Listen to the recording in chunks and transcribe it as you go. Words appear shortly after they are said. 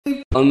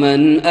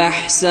ومن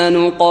أحسن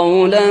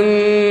قولا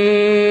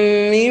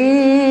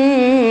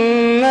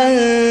ممن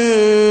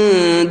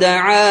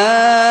دعا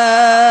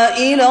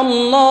إلى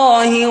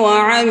الله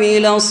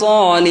وعمل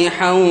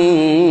صالحا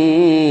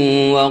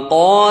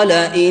وقال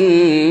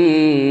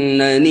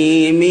إنني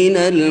من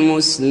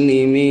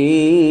المسلمين.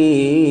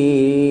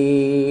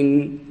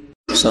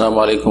 السلام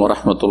عليكم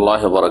ورحمة الله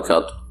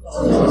وبركاته.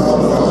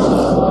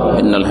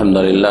 إن الحمد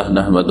لله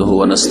نحمده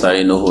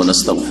ونستعينه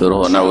ونستغفره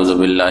ونعوذ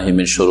بالله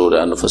من شرور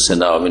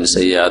أنفسنا ومن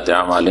سيئات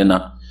أعمالنا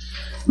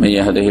من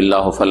يهده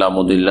الله فلا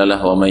مضل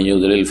له ومن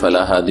يضلل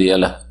فلا هادي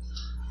له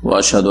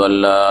وأشهد أن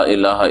لا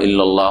إله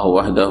إلا الله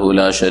وحده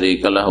لا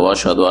شريك له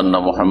وأشهد أن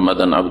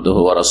محمدا عبده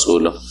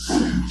ورسوله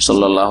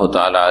صلى الله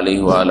تعالى عليه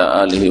وعلى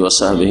آله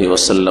وصحبه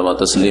وسلم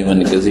تسليما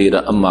كثيرا.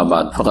 أما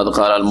بعد فقد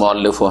قال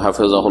المؤلف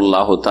حفظه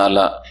الله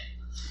تعالى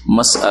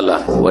مسألة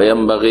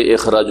وينبغي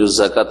إخراج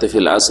الزكاة في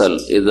العسل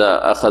إذا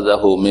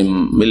أخذه من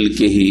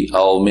ملكه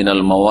أو من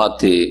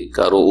الموات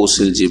كرؤوس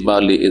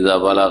الجبال إذا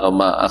بلغ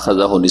ما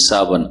أخذه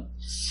نسابا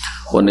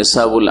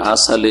ونساب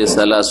العسل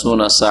 30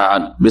 ساعا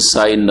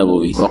بالسعي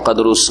النبوي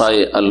وقدر السعي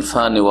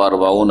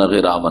 2040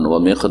 غراما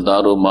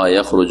ومقدار ما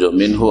يخرج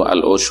منه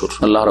العشر.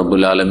 الله رب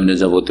العالمين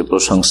যাবতীয়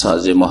প্রশংসা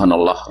যে মহান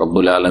আল্লাহ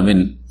রব্বুল আলামিন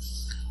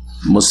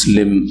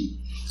মুসলিম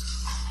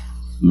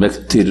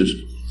ব্যক্তির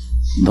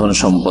ধন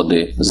সম্পদে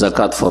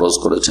যাকাত ফরজ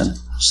করেছেন।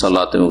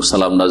 সালাত এবং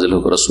সালাম নাজিল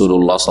হোক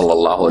রাসূলুল্লাহ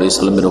সাল্লাল্লাহু আলাইহি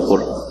সাল্লামের উপর,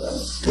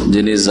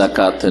 যিনি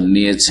যাকাত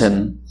নিয়েছেন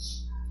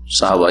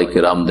সাহাবায়ে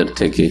কেরামদের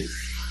থেকে।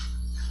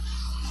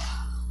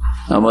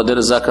 আমাদের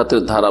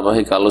যাকাতের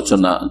ধারাবাহিক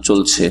আলোচনা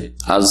চলছে।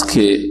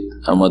 আজকে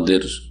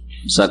আমাদের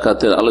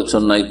যাকাতের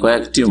আলোচনায়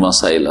কয়েকটি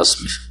মাসাইল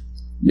আসবে।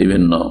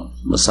 বিভিন্ন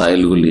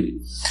মাসাইলগুলি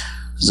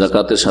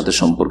যাকাতের সাথে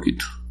সম্পর্কিত।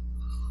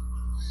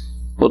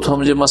 প্রথম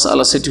যে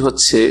মাসআলা সেটি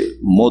হচ্ছে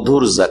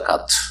মধুর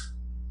যাকাত,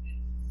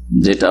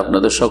 যেটা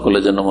আপনাদের সকলে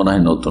যেন মনে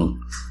হয় নতুন,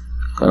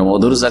 কারণ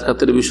মধুর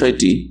যাকাতের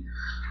বিষয়টি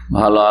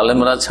ভালো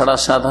আলেমরা ছাড়া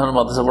সাধারণ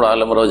মাদ্রাসা পড়া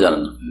আলেমরাও জানে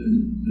না,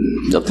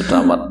 যতটা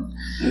আমার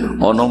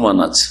অনুমান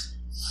আছে।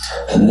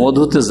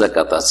 মধুতে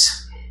যাকাত আছে,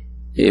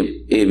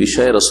 এই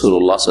বিষয়ে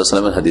রাসূলুল্লাহ সাল্লাল্লাহু আলাইহি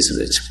ওয়াসাল্লামের হাদিস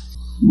রয়েছে।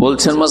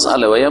 বলছেন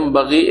মাসআলা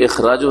ওয়ায়ামবাগি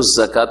ইখরাজুজ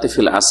যাকাতি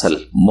ফিল আসল,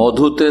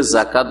 মধুতে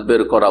যাকাত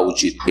বের করা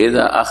উচিত।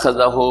 ইযা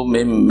আখাযাহু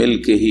মিন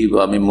মিলকিহি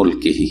ওয়া মিন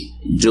মুলকিহি,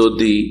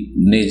 যদি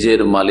নিজের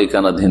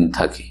মালিকানাধীন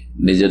থাকে,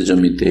 নিজের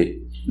জমিতে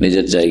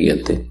নিজের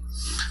জায়গাতে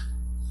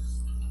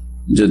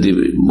যদি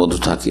মধু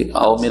থাকে,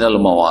 আও মিনাল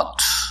মাওয়াত,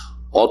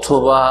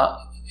 অথবা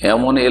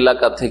এমন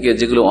এলাকা থেকে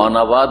যেগুলো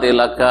অনাবাদ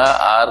এলাকা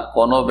আর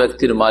কোন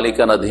ব্যক্তির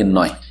মালিকানাধীন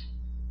নয়।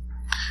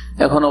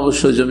 এখন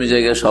অবশ্য জমি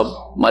জায়গা সব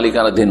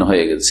মালিকানাধীন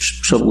হয়ে গেছে,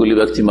 সবগুলি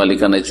ব্যক্তি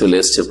মালিকানায় চলে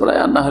এসছে প্রায়।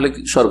 আর না হলে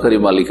সরকারি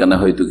মালিকানা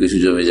হয়তো কিছু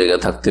জমি জায়গা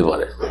থাকতে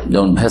পারে,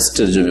 যেমন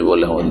ভ্যাস্টের জমি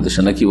বলে আমাদের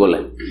দেশে, না কি বলে,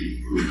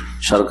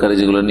 সরকারি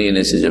যেগুলো নিয়ে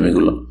এনেছে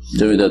জমিগুলো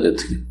জমিদারদের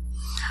থেকে।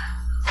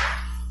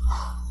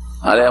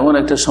 আর এমন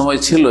একটা সময়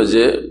ছিল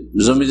যে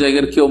জমি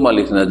জায়গার কেউ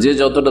মালিক না, যে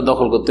যতটা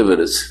দখল করতে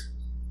পেরেছে,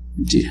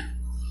 জি,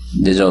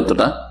 যে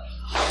যতটা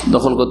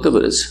দখল করতে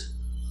পেরেছে।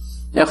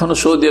 এখনো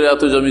সৌদির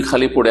এত জমি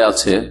খালি পড়ে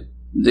আছে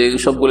যে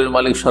সবগুলির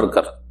মালিক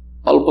সরকার,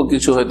 অল্প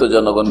কিছু হয়তো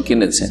জনগণ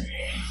কিনেছে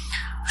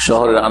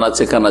শহরের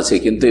আনাচে কানাচে,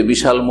 কিন্তু এই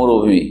বিশাল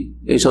মরুভূমি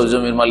এইসব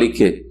জমির মালিক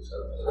কে?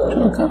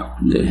 সরকার।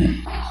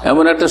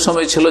 এমন একটা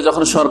সময় ছিল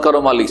যখন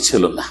সরকারও মালিক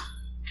ছিল না,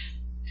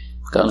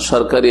 কারণ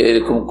সরকারি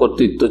এরকম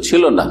কর্তৃত্ব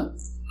ছিল না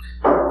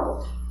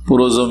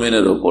পুরো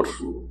জমিনের ওপর।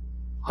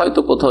 হয়তো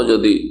কোথাও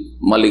যদি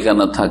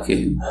মালিকানা থাকে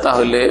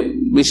তাহলে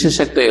বিশেষ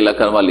একটা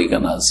এলাকার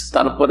মালিকানা আছে,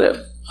 তারপরে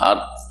আর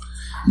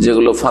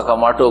যেগুলো ফাঁকা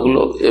মাঠ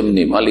ওগুলো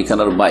এমনি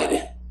মালিকানার বাইরে,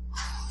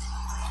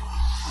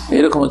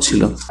 এরকম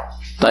ছিল।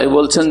 তাই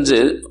বলছেন যে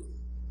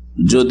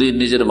যদি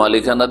নিজের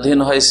মালিকানাধীন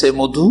হয় সে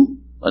মধু,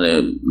 মানে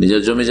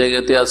নিজের জমি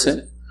জায়গাতে আছে,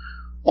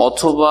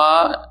 অথবা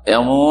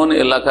এমন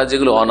এলাকা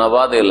যেগুলো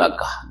অনাবাদ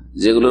এলাকা,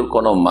 যেগুলোর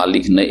কোনো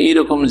মালিক নেই,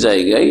 এইরকম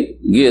জায়গায়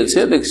গিয়েছে,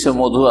 দেখছে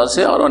মধু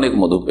আছে আর অনেক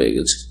মধু পেয়ে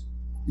গেছে।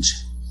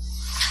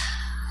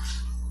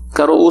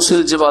 কারো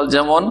উসিল জেবাল,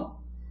 যেমন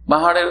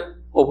পাহাড়ের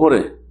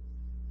ওপরে,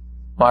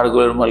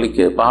 পাহাড়গুলোর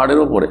মালিকের পাহাড়ের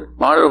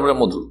উপরে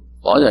মধু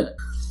পাওয়া যায়।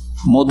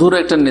 মধুর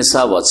একটা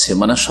নিসাব আছে,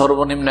 মানে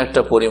সর্বনিম্ন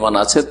একটা পরিমাণ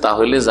আছে,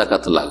 তাহলে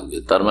যাকাত লাগবে।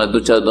 তার মানে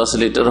 2-4-10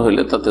 লিটার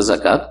হইলে তাতে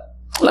যাকাত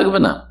লাগবে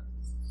না।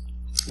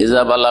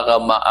 ইজা বালাগা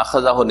মা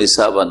আখাযাহু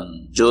নিসাবান,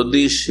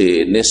 যদি সে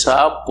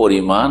নিসাব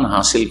পরিমাণ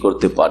হাসিল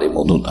করতে পারে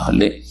মধু,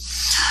 তাহলে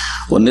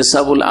ও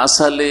নিসাবুল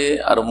আসালে,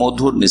 আর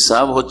মধুর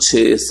নিসাব হচ্ছে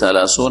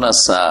 30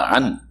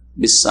 সাআন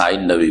বিসাই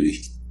নবী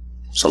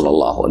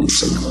সাল্লাল্লাহু আলাইহি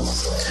ওয়াসাল্লাম।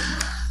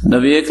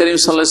 নবী করিম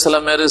সাল্লাল্লাহু আলাইহি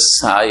ওয়াসাল্লামের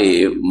সাই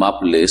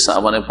মাপলে, সা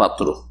মানে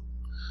পাত্র,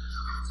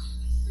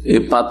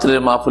 এই পাত্রের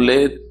মাপলে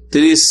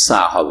 30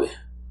 সা হবে,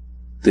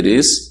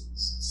 30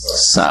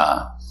 সা।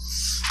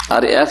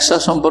 আর একসা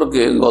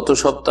সম্পর্কে গত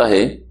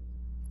সপ্তাহে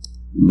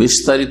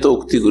বিস্তারিত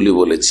উক্তিগুলি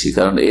বলেছি,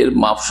 কারণ এর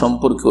মাপ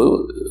সম্পর্কে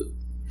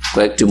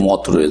কয়েকটি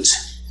মত রয়েছে।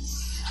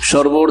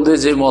 সর্বর্ধে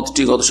যে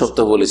মতটি গত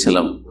সপ্তাহে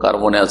বলেছিলাম, কার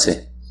মনে আছে?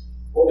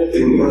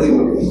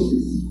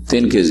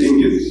 3 কেজি।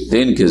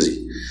 3 কেজি।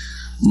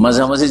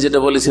 মাঝামাঝি যেটা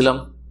বলেছিলাম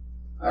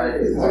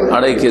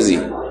 2.5 কেজি,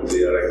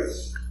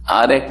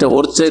 আর একটা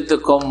ওর চাইতে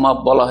কম মাপ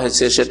বলা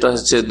হয়েছে, সেটা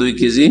হচ্ছে 2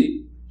 কেজি,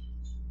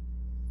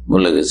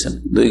 বলে গেছেন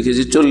 2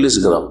 কেজি 40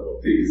 গ্রাম।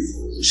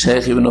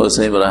 শেখ ইবনে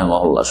উসাইমিন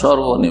রাহিমাহুল্লাহ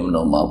সর্বনিম্ন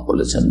মাপ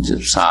বলেছেন যে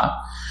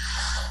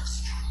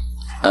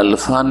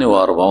আলফানি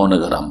ওয়া 40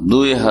 গ্রাম,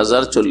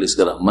 2040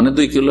 গ্রাম, মানে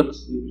 2 কিলো।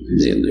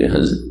 জি,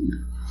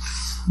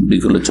 2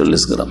 কিলো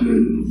 40 গ্রাম।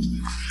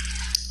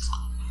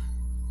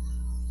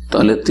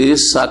 তাহলে 30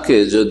 সাকে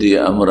যদি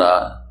আমরা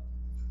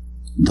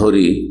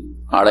ধরি,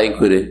 আড়াই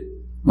করে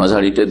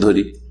মাঝারিটা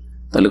ধরি,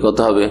 তাহলে কত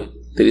হবে?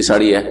 30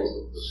 আড়িয়া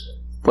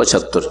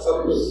 75।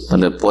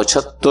 তাহলে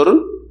 75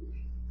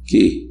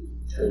 কি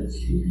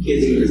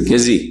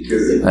কেজি?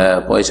 হ্যাঁ,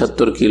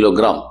 75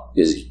 কিলোগ্রাম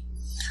কেজি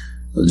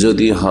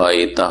যদি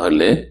হয়,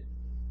 তাহলে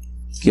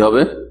কি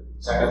হবে?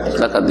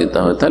 জাকাত দিতে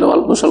হবে। তাহলে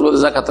অল্প স্বল্প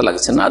জাকাতে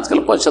লাগছে না। আজকাল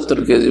 75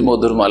 কেজি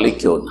মধুর মালিক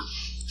কেউ না।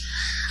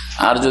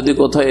 আর যদি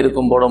কোথাও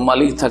এরকম বড়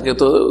মালিক থাকে,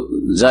 তো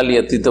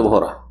জালিয়াতিতে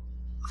ভরা,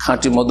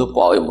 খাঁটি মধু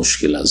পাওয়া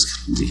মুশকিল আজকে।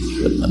 জি,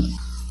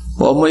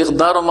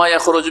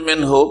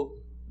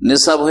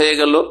 নিসাব হয়ে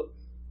গেল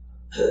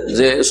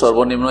যে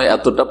সর্বনিম্ন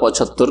এতটা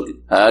 75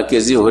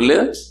 কেজি হলে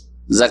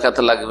জাকাত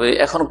লাগবে।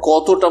 এখন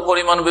কতটা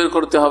পরিমাণ বের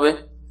করতে হবে?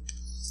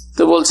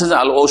 তো বলছেন যে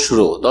আল ওশর,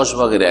 10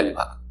 ভাগের 1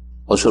 ভাগ।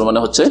 ওশর মানে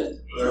হচ্ছে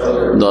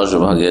 10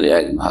 ভাগের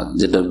 1 ভাগ,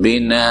 যেটা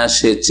বিনা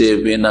সেচে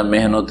বিনা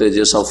মেহনতে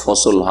যে সব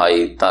ফসল হয়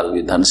তার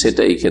বিধান,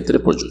 সেটা এই ক্ষেত্রে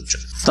প্রযোজ্য।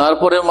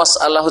 তারপরে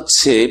মাসআলা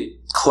হচ্ছে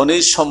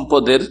খনিজ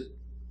সম্পদের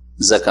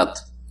যাকাত।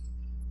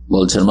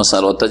 বলছেন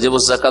মাসআলা তাজিবু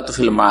যাকাত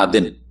ফিল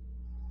মাআদিন,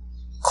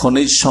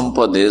 খনিজ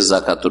সম্পদে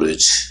যাকাত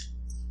রয়েছে।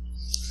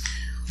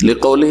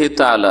 লিকাউলিহি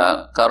তাআলা,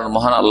 কারণ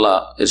মহান আল্লাহ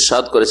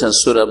ইরশাদ করেছেন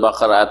সূরা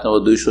বাকারা আয়াত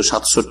নম্বর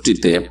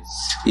 267-তে,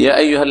 ইয়া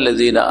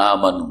আইয়ুহাল্লাযীনা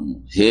আমানু,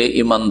 হে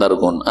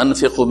ঈমানদারগণ,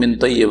 আনফিকু মিন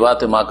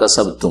তাইয়্যিবাতি মা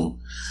কাসাবতুম,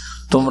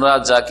 তোমরা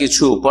যা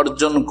কিছু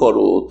উপার্জন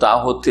করো তা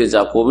হতে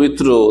যা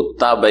পবিত্র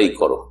তা ব্যয়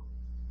করো।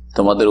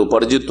 তোমাদের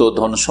উপার্জিত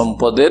ধন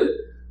সম্পদের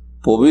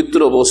পবিত্র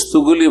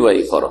বস্তুগুলি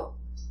ব্যয় করো।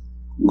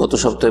 গত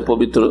সপ্তাহে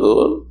পবিত্র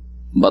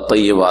বা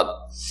তাইয়্যিবাত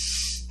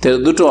এর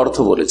 2টো অর্থ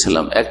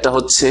বলেছিলাম। একটা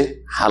হচ্ছে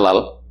হালাল,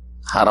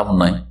 হারাম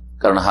নয়,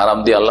 কারণ হারাম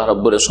দিয়ে আল্লাহ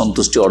রাব্বুর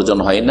সন্তুষ্টি অর্জন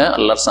হয় না,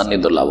 আল্লাহর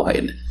সান্নিধ্য লাভ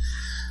হয় না।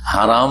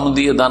 হারাম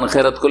দিয়ে দান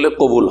খেরাত করলে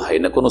কবুল হয়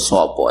না, কোনো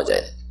সওয়াব পাওয়া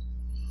যায় না।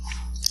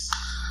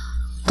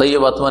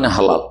 তাইয়্যিবাত মানে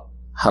হালাল,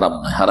 হারাম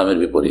নয়, হারামের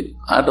বিপরীত।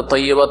 আর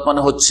তাইয়্যিবাত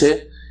মানে হচ্ছে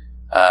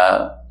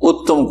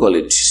উত্তম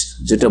কোয়ালিটি,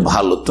 যেটা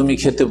ভালো, তুমি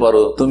খেতে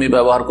পারো, তুমি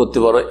ব্যবহার করতে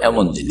পারো,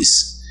 এমন জিনিস।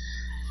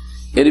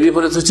 এর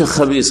বিপরীত হচ্ছে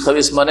খাবিস।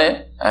 খাবিস মানে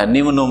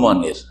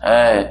নিম্নমানের,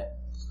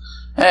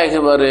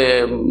 একেবারে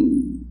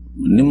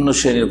নিম্ন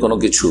শ্রেণীর কোনো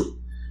কিছু,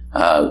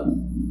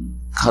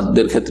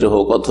 খাদ্যের ক্ষেত্রে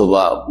হোক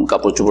অথবা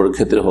কাপড় চোপড়ের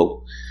ক্ষেত্রে হোক,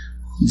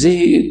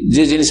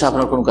 যে জিনিস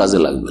আপনার কোনো কাজে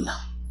লাগবে না।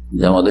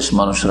 যে আমাদের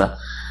মানুষরা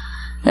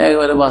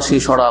একেবারে বাসি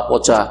সড়া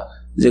পচা,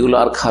 যেগুলো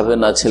আর খাবে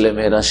না ছেলে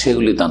মেয়েরা,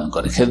 সেগুলি দান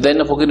করে, খেতে দেয়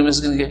না ফকির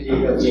মিসকিনকে।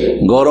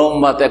 গরম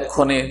ভাত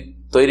এক্ষণে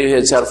তৈরি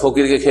হয়েছে আর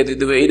ফকিরকে খেতে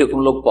দেবে, এইরকম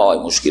লোক পাওয়া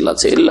মুশকিল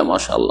আছে। ইল্লা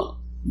মাশাআল্লাহ,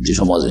 যে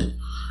সমাজে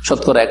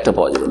শতকরা একটা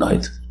পাওয়া যাবে না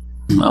হয়তো।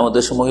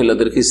 আমাদের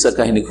মহিলাদের কিস্সা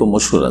কাহিনী খুব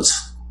মশহুর আছে,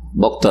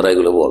 বক্তারা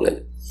এগুলো বলে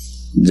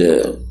যে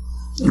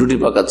রুটি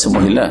পাকাচ্ছে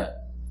মহিলা,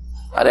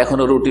 আর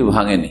এখনো রুটি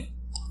ভাঙেনি।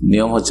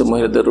 নিয়ম হচ্ছে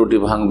মহিলাদের রুটি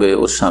ভাঙবে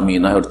ওর স্বামী,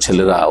 নয় ওর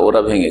ছেলেরা,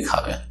 ওরা ভেঙে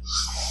খাবে।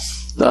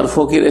 তার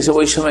ফকির এসে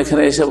ওই সময়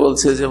এখানে এসে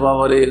বলছে যে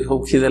বাবারে খুব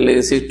খিদে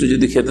লেগেছে, একটু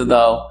যদি খেতে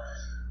দাও।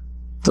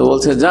 তো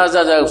বলছে যা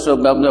যা যা,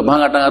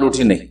 ভাঙা টাঙা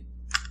রুটি নেই,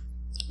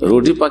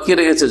 রুটি পাকিয়ে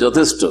রেখেছে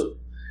যথেষ্ট,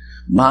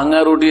 ভাঙা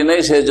রুটি নেই,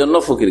 সেই জন্য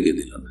ফকিরকে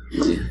দিল না।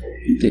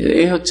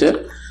 এই হচ্ছে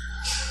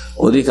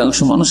অধিকাংশ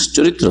মানুষের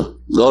চরিত্র।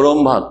 গরম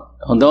ভাত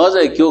এখন দেওয়া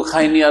যায়, কেউ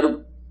খায়নি আর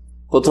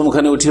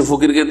প্রথমখানে উঠিয়ে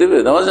ফকিরকে দেবে,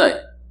 দেওয়া যায়?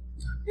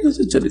 এই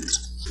হচ্ছে চরিত্র।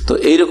 তো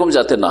এইরকম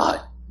যাতে না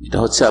হয়, এটা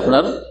হচ্ছে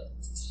আপনার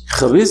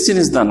খাবিস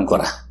জিনিস দান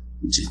করা।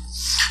 জি,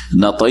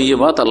 না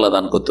তাইয়্যিবাত আল্লাহ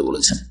দান করতে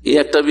বলেছেন, এই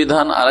একটা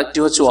বিধান। আর একটি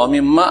হচ্ছে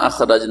ওয়ামিম্মা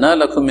আখরাজনা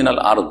লাকুম মিনাল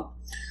আরদ,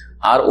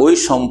 আর ওই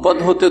সম্পদ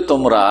হতে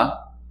তোমরা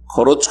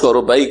খরচ করো,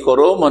 ব্যয়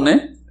করো, মানে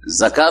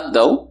যাকাত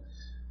দাও।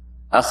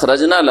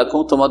 আখরাজনা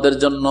লাকুম, তোমাদের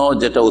জন্য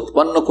যেটা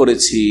উৎপন্ন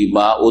করেছি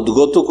বা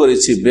উদ্গত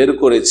করেছি, বের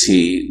করেছি,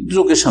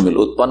 দুটোকে শামিল।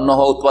 উৎপন্ন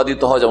হওয়া,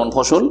 উৎপাদিত হওয়া যেমন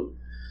ফসল,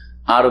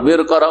 আর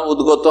বের করা,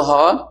 উদ্গত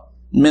হওয়া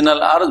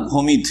মিনাল আর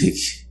ভূমি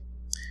থেকে,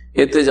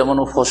 এতে যেমন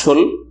ফসল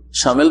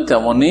শামিল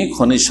তেমনি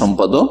খনিজ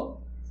সম্পদও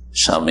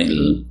শামিল।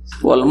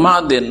 ওয়াল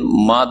মাদিন,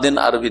 মাদিন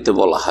আরবিতে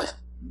বলা হয়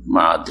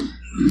মাদিন।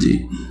 জি,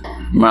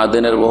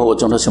 মাদিনের বহু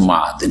বচন হচ্ছে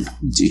মাদিন।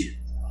 জি,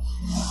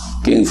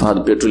 কিং ফাহাদ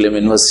পেট্রোলিয়াম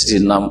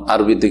ইউনিভার্সিটির নাম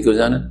আরবিতে কেউ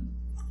জানেন?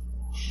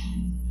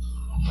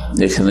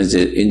 এখানে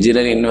যে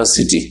ইঞ্জিনিয়ারিং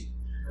ইউনিভার্সিটি,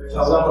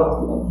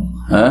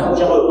 হ্যাঁ,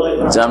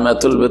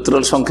 জামিয়াতুল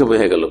পেট্রোল সংক্ষেপ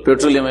হয়ে গেল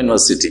পেট্রোলিয়াম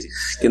ইউনিভার্সিটি,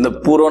 কিন্তু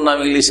পুরো নাম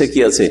ইংলিশে কি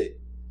আছে?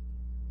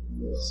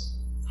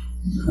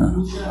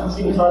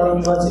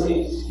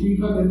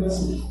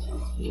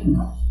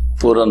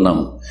 পুরো নাম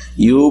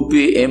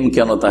ইউপিএম।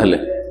 কেন তাহলে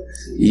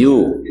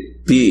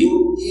ইউপি?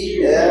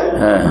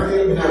 হ্যাঁ,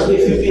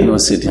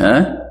 ইউনিভার্সিটি।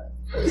 হ্যাঁ,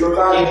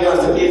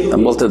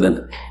 বলতে দেন।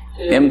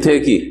 এম থেকে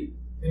কি?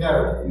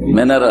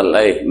 মিনারেল।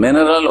 এই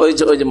মিনারেল, ওই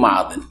যে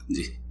মাদেন।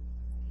 জি,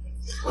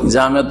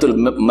 জামিয়াতুল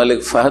মালিক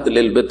ফাহাদ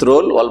লিল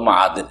পেট্রোল ওয়াল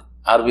মাআদিন,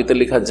 আরবিতে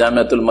লেখা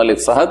জামিয়াতুল মালিক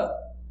ফাহাদ,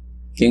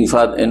 কিং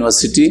ফাহাদ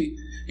ইউনিভার্সিটি,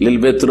 লিল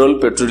পেট্রোল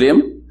পেট্রোলিয়াম,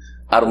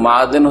 আর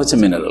মাআদিন হচ্ছে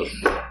মিনারেল।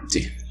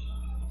 জি,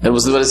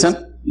 বুঝতে পেরেছেন?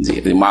 জি,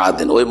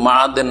 মাআদিন, ওই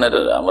মাআদিনের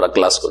আমরা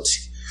ক্লাস করছি।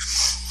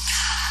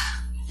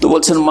 তো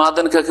বলছেন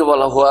মাআদিন কাকে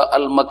বলা? হুয়া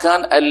আল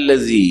মাকান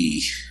আল্লাযী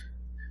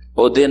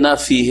উদিনা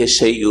ফীহি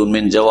শাইউন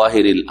মিন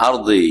জাওয়াহিরিল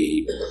আরদি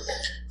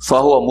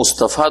ফাহুয়া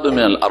মুস্তাফাদু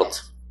মিনাল আরদ।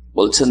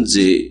 বলছেন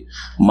যে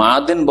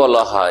মাআদিন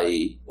বলা হয়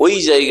ওই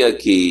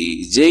জায়গাকে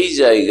যেই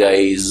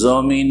জায়গায়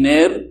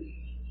জমিনের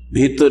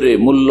ভিতরে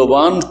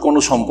মূল্যবান কোন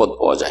সম্পদ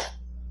পাওয়া যায়।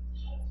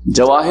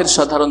 জওয়াহির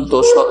সাধারণত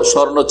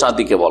স্বর্ণ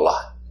চাঁদিকে বলা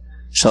হয়,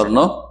 স্বর্ণ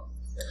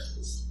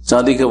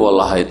চাঁদিকে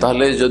বলা হয়।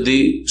 তাহলে যদি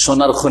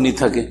সোনার খনি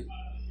থাকে,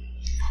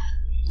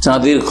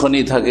 চাঁদির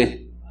খনি থাকে,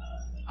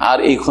 আর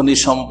এই খনি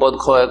সম্পদ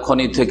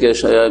খনি থেকে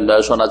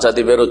সোনা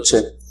চাঁদি বেরোচ্ছে,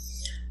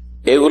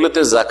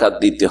 এগুলোতে জাকাত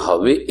দিতে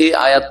হবে। এই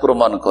আয়াত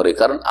প্রমাণ করে,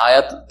 কারণ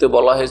আয়াতে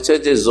বলা হয়েছে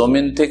যে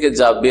জমিন থেকে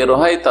যা বের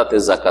হয় তাতে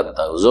জাকাত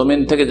দাও। জমিন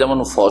থেকে যেমন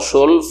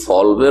ফসল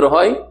ফল বের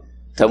হয়,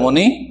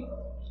 তেমনি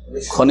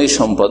খনিজ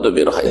সম্পদও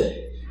বের হয়।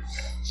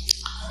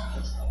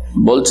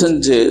 বলছেন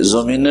যে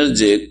জমিনের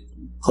যে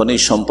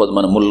খনিজ সম্পদ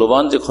মানে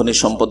মূল্যবান যে খনিজ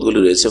সম্পদগুলি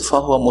রয়েছে,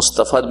 ফাহুয়া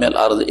মুস্তাফাদ মিনাল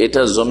আরদ,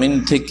 এটা জমিন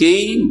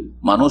থেকেই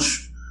মানুষ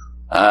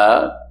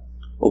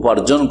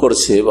উপার্জন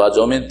করছে বা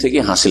জমিন থেকে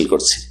হাসিল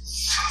করছে।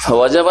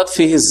 ফাওয়াজাবাত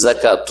ফিহি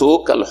যাকাতু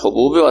কাল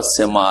হুবুবি ওয়াস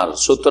সিমার,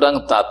 সুতরাং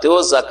তাতেও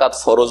জাকাত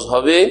ফরজ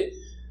হবে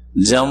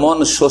যেমন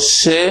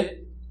শস্যে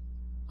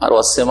আর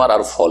ওয়াস সিমার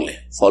আর ফলে,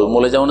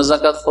 ফলমূলে যেমন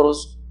জাকাত ফরজ,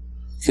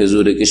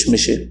 খেজুরে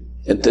কিশমিশে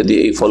ইত্যাদি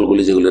এই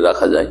ফলগুলি যেগুলি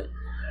রাখা যায়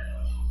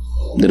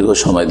দীর্ঘ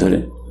সময় ধরে।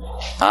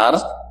 আর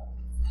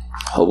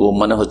হুবুব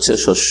মানে হচ্ছে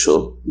শস্য,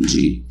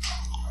 জি,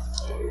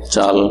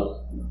 চাল,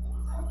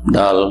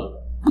 ডাল,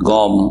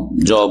 গম,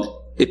 জব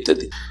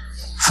ইত্যাদি।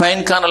 ফাইন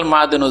কানাল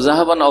মাআদিনু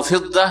যাহাবান আও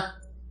ফিদ্দা,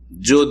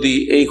 যদি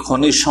এই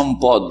খনিজ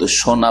সম্পদ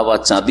সোনা বা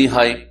চাঁদি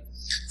হয়,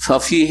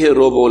 ফাফিহে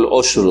রুবুল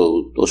উশর,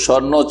 তো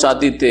স্বর্ণ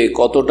চাঁদিতে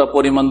কতটা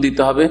পরিমাণ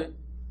দিতে হবে?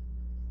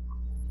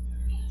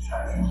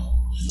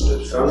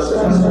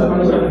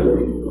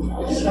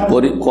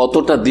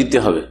 কতটা দিতে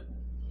হবে,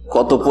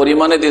 কত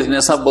পরিমাণে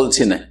নেশাব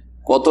বলছি না,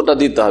 কতটা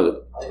দিতে হবে?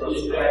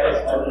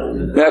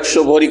 100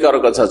 ভরি কারো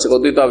কাছে আছে,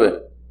 কত দিতে হবে?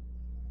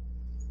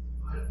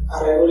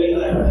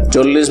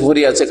 40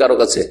 ভরি আছে কারো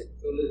কাছে,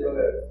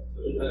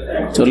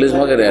 40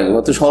 ভাগের 1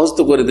 ভাগ। তো সহজ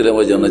তো করে দিলাম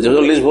ওই জন্য,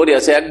 40 ভরি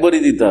আছে, 1 ভরি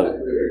দিতে হবে,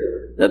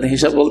 যাতে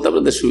হিসাব বলতে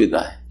আপনাদের সুবিধা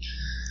হয়।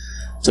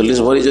 40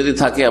 ভরি যদি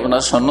থাকে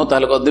আপনার স্বর্ণ,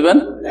 তাহলে কত দিবেন?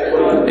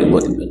 1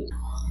 ভরি দিবেন।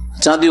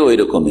 চাঁদিও ওই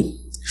রকমই।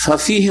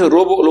 ফাফিহে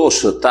রুবুল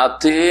উশর,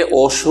 তাতে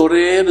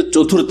ওশরের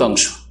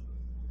চতুর্থাংশ।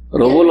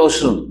 রুবুল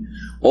উশর,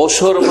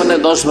 ওশর মানে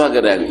 10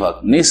 ভাগের 1 ভাগ,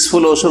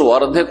 নিসফুল ওশর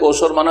অর্ধেক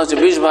ওশর মানে হচ্ছে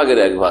 20 ভাগের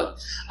 1 ভাগ,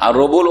 আর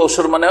রুবুল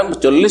ওশর মানে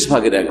 40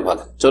 ভাগের 1 ভাগ,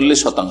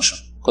 40%।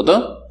 কত?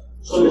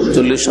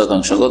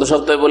 40%। গত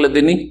সপ্তাহে বলে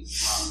দিনি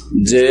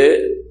যে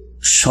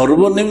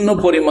সর্বনিম্ন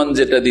পরিমাণ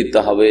যেটা দিতে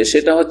হবে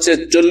সেটা হচ্ছে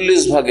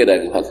 40 ভাগের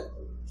 1 ভাগ,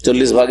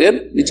 40 ভাগের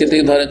নিচে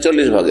থেকে ধরেন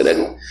 40 ভাগের 1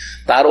 ভাগ।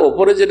 তার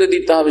উপরে যেটা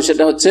দিতে হবে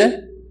সেটা হচ্ছে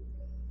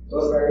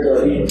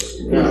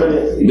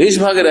 20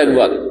 ভাগের 1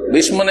 ভাগ,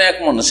 20 মনে 1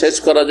 মন, সেচ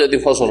করা যদি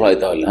ফসল হয়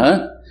তাহলে, হ্যাঁ।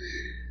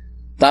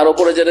 তার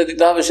উপরে যেটা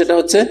দিতে হবে সেটা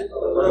হচ্ছে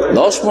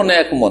 10 মনে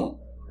 1 মন,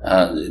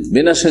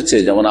 বিনা সেচে,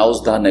 যেমন আউশ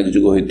ধান এক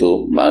যুগ হইতো,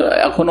 বা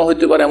এখনো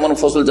হইতে পারে এমন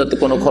ফসল যাতে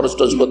কোনো খরচ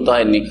টরচ করতে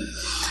হয়নি,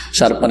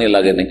 সার পানি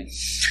লাগেনি।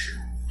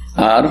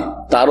 আর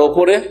তার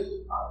উপরে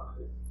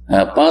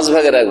 5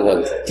 ভাগের 1 ভাগ,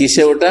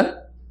 কিসে ওটা?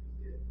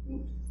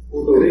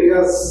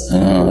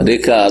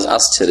 রেকাজ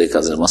আসছে,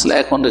 রেকাজের মশলা,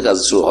 এখন রেকাজ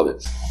শুরু হবে।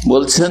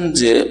 বলছেন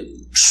যে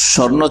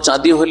স্বর্ণ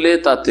চাঁদি হলে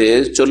তাতে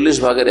 40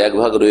 ভাগের 1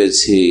 ভাগ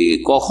রয়েছে।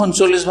 কখন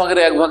 40 ভাগের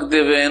 1 ভাগ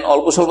দেবেন?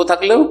 অল্প স্বল্প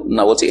থাকলেও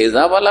না, বলছে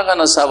এজা বালাগা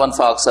নাসাবান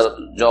ফাকসার,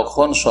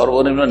 যখন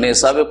সর্বনিম্ন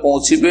নেশাবে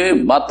পৌঁছিবে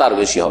বা তার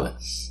বেশি হবে,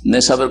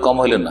 নেশাবের কম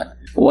হইলে না।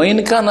 ওয়াইন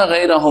কানা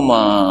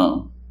গায়রাহুমা,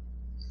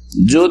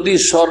 যদি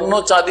স্বর্ণ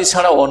চাঁদি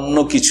ছাড়া অন্য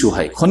কিছু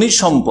হয়, খনিজ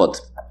সম্পদ,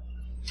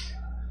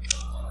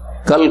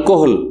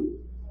 কালকোহল,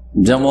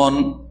 যেমন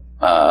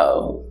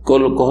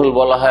কোহল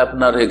বলা হয়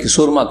আপনার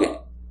সুরমাকে,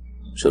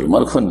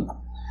 সুরমার খনি,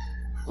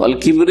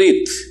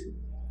 কিবরিত,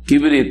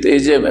 কিবরিত এই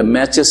যে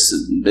ম্যাচেস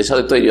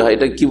দেশে তৈরি হয়,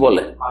 এটা কি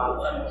বলে?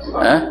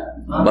 হ্যাঁ,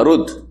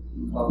 বারুদ,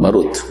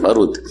 বারুদ,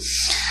 বারুদ।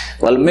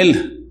 মিল,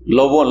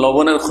 লবণ,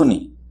 লবণের খনি,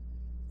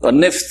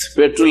 নেফট,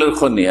 পেট্রোলের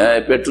খনি,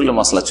 পেট্রোলের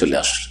মশলা চলে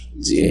আসলো।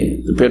 জি,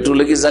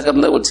 পেট্রোলে কি জাকাত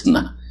লাগে? বলছেন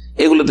না,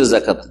 এগুলোতে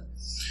জাকাত।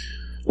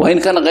 ওয়াইন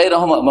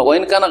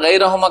কানা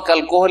গায়রাহুমা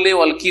কাল কোহলি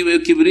ওয়াল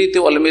কিবরিত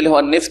ওয়াল মিল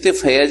ওয়ান নেফত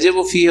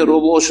ফায়াজিবু ফিহি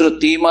রুবু উশর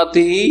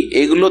কিমাতিহি,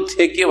 এগুলো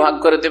থেকে ভাগ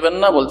করে দেবেন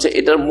না, বলছে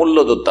এটার মূল্য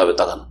ধরতে হবে।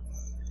 তখন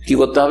কি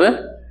করতে হবে?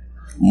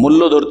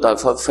 মূল্য ধরতে হবে।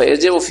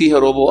 ফায়াজিবু ফিহি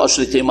রুবু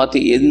উশর কিমাতি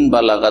ইন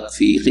বালাগাত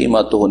ফি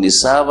কিমাতুহু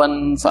নিসাবান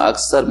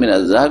ফাআকসার মিন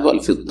আয-যাহাব ওয়াল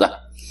ফিদ্দা,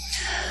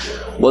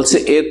 বলছে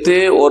এতে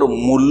ওর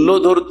মূল্য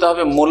ধরতে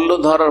হবে। মূল্য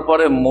ধরার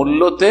পরে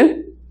মূল্যতে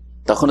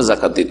তখন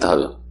যাকাত দিতে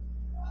হবে।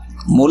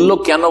 মূল্য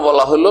কেন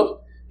বলা হলো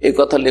এই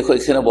কথা লেখক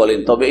এখানে বলেন,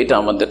 তবে এটা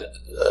আমাদের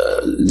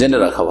জেনে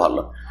রাখা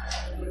ভালো।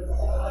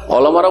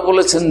 ওলামারা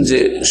বলেছেন যে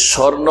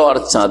স্বর্ণ আর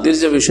চাঁদির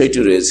যে বিষয়টি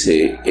রয়েছে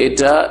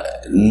এটা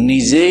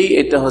নিজেই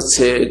এটা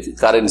হচ্ছে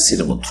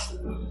কারেন্সির মতো,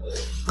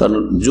 কারণ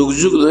যুগ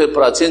যুগ ধরে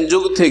প্রাচীন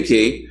যুগ থেকে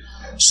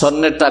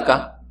স্বর্ণের টাকা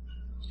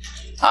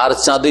আর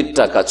চাঁদির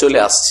টাকা চলে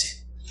আসছে।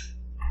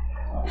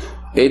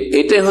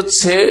 এটাই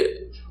হচ্ছে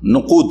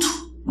নকুদ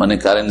মানে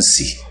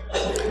কারেন্সি।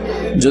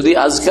 যদি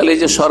আজকাল এই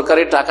যে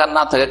সরকারি টাকা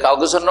না থাকে,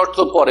 কাগজের নোট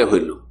তো পরে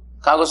হইল,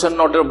 কাগজের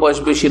নোটের বয়স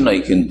বেশি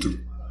নয়, কিন্তু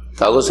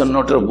কাগজের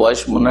নোটের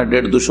বয়স মনে হয়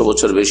 150-200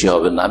 বছর বেশি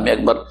হবে না। আমি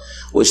একবার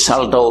ওই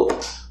সালটাও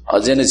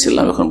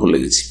জেনেছিলাম, এখন ভুলে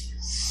গেছি।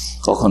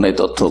 কখন এই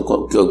তথ্য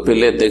কেউ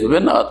পেলে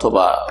দেখবেন,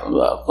 অথবা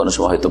কোনো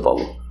সময় হয়তো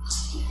পাবো।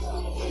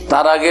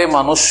 তার আগে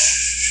মানুষ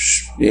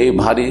এই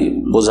ভারী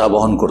বোঝা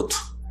বহন করত,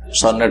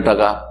 স্বর্ণের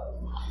টাকা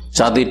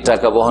চাঁদির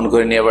টাকা বহন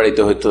করে নিয়ে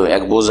বাড়িতে হইতো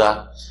এক বোঝা।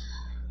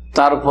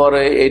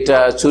 তারপরে এটা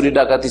চুরি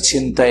ডাকাতি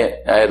ছিনতাই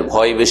এর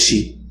ভয় বেশি,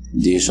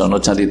 যে স্বর্ণ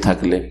চাঁদি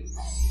থাকলে,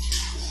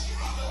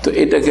 তো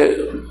এটাকে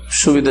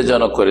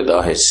সুবিধাজনক করে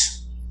দেওয়া হয়েছে।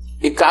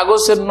 এই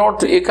কাগজের নোট,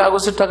 এই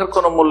কাগজের টাকার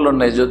কোনো মূল্য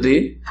নেই যদি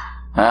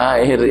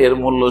এর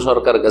মূল্য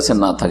সরকারের কাছে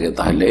না থাকে,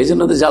 তাহলে এই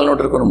জন্য জাল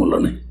নোটের কোনো মূল্য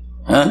নেই।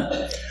 হ্যাঁ,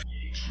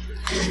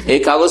 এই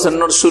কাগজের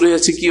নোট শুরু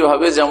হয়েছে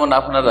কিভাবে, যেমন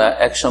আপনারা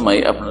এক সময়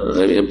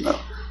আপনারা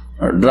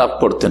ড্রাফট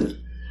করতেন,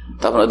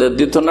 আপনাদের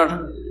দিত না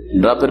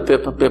ড্রাফের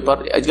পেপার,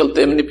 আজকাল তো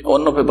এমনি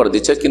অন্য পেপার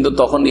দিচ্ছে, কিন্তু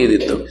তখন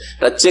দিত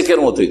এটা চেকের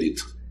মতোই দিত,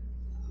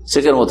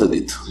 চেকের মতো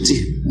দিত। জি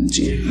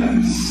জি,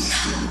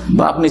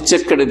 বা আপনি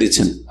চেক কেটে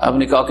দিচ্ছেন,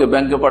 আপনি কাউকে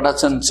ব্যাংকে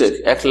পাঠাচ্ছেন চেক,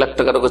 1 লাখ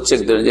টাকার উপর চেক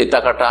দেবেন, যে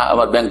টাকাটা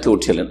আমার ব্যাংক থেকে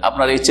উঠিলেন,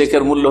 আপনার এই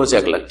চেকের মূল্য হচ্ছে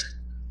 1 লাখ টাকা,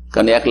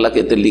 কারণ 1 লাখ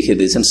এতে লিখে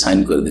দিয়েছেন, সাইন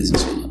করে দিয়েছেন।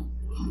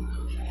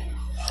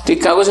 ঠিক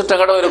কাগজের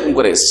টাকাটা এরকম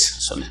করে এসছে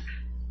আসলে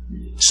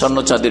স্বর্ণ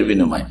চাঁদির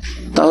বিনিময়।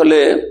 তাহলে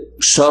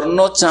স্বর্ণ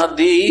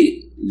চাঁদি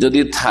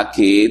যদি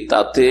থাকে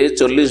তাতে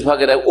 40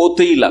 ভাগের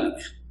ওতেই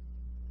লাগবে।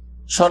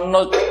 স্বর্ণ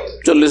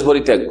 40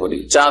 ভরিতে 1 ভরি,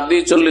 চাঁদি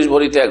 40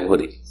 ভরিতে 1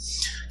 ভরি।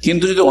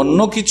 কিন্তু যদি অন্য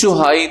কিছু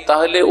হয়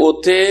তাহলে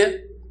ওতে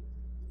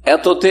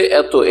এততে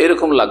এত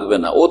এরকম লাগবে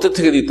না, ওতে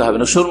থেকে দিতে হবে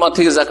না, সুরমা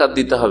থেকে জাকাত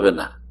দিতে হবে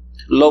না,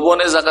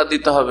 লবণে জাকাত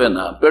দিতে হবে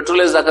না,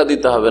 পেট্রোলে জাকাত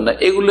দিতে হবে না।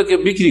 এগুলোকে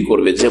বিক্রি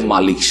করবে যে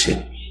মালিক সে,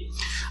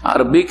 আর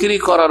বিক্রি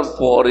করার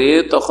পরে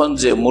তখন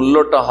যে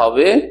মূল্যটা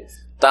হবে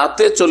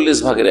তাতে 40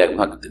 ভাগের 1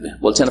 ভাগ দেবে।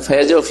 বলছেন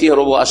ফায়াজা ফি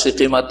রুবু আশি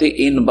কিমাতি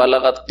ইন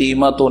বালাগাত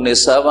কিমাতু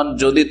নিসাবান,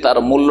 যদি তার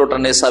মূল্যটা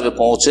নেসাবে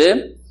পৌঁছে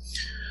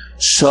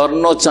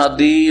স্বর্ণ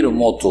চাঁদির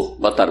মতো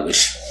বা তার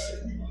বেশি।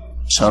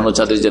 স্বর্ণ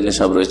চাঁদির যে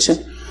নেশাব রয়েছে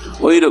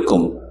ওই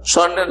রকম,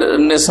 স্বর্ণের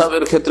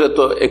নেশাবের ক্ষেত্রে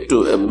তো একটু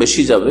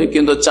বেশি যাবে,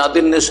 কিন্তু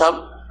চাঁদির নেশাব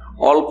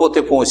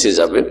অল্পতে পৌঁছে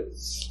যাবে।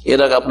 এর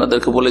আগে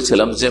আপনাদেরকে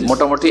বলেছিলাম যে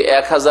মোটামুটি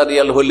 1000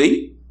 রিয়াল হলেই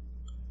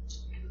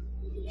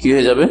কি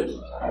হয়ে যাবে,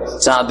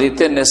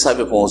 চাঁদিতে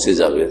নেশাবে পৌঁছে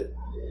যাবে।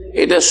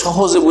 এটা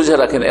সহজে বুঝে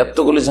রাখেন,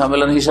 এতগুলি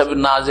ঝামেলার হিসাবে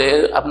না যে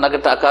আপনাকে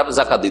টাকার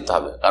জাকাত দিতে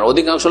হবে, কারণ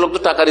অধিকাংশ লোক তো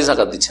টাকারই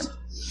জাকাত দিচ্ছেন।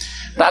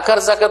 টাকার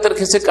জাকাতের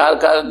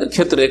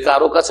ক্ষেত্রে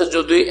কারো কাছে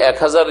যদি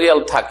 1000 রিয়াল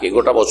থাকে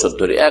গোটা বছর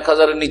ধরে,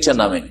 1000-এর নিচে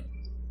নামেনি,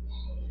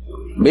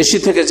 বেশি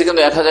থেকেছে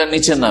কিন্তু 1000-এর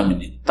নিচে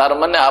নামেনি, তার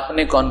মানে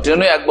আপনি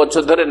কন্টিনিউ 1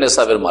 বছর ধরে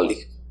নেশাবের মালিক।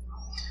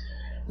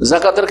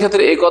 জাকাতের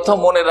ক্ষেত্রে এই কথা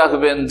মনে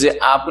রাখবেন যে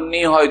আপনি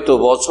হয়তো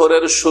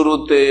বছরের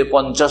শুরুতে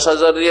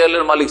 50,000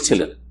 রিয়ালের মালিক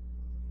ছিলেন,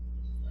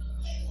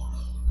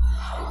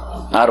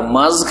 আর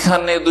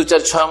মাঝখানে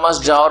 2-4-6 মাস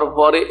যাওয়ার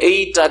পরে এই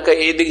টাকা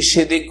এদিক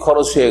সেদিক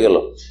খরচ হয়ে গেল,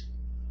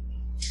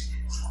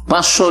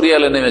 500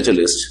 রিয়ালে নেমে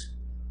চলে এসছে,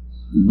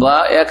 বা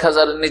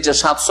 1000-এর নিচে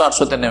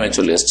 700-800-তে নেমে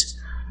চলে এসছে,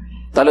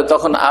 তাহলে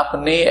তখন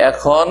আপনি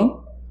এখন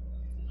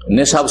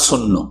নেশাব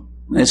শূন্য,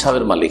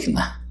 নেশাবের মালিক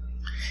না।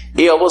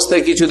 এই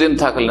অবস্থায় কিছুদিন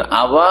থাকলেন,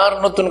 আবার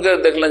নতুন করে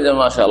দেখলেন যে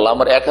মাশাআল্লাহ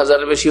আমার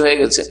 1000-এর বেশি হয়ে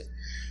গেছে,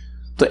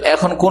 তো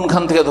এখন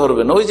কোনখান থেকে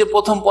ধরবেন? ওই যে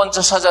প্রথম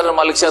 50,000-এর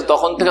মালিক ছিলেন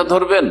তখন থেকে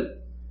ধরবেন,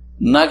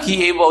 নাকি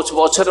এই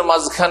বছরের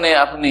মাঝখানে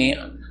আপনি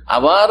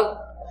আবার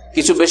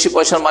কিছু বেশি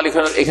পয়সার মালিক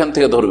হলেন এখান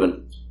থেকে ধরবেন?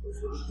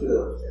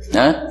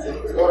 হ্যাঁ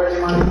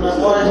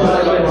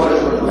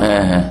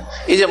হ্যাঁ হ্যাঁ,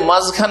 এই যে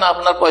মাঝখানে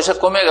আপনার পয়সা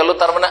কমে গেল,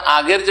 তার মানে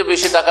আগের যে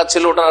বেশি টাকা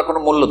ছিল ওটার আর কোনো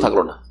মূল্য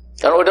থাকলো না,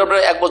 কারণ ওইটা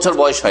 1 বছর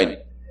বয়স হয়নি,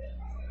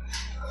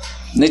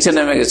 নিচে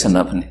নেমে গেছেন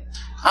আপনি।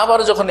 আবার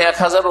যখন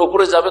 1000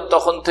 উপরে যাবেন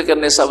তখন থেকে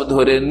নেশাব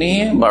ধরে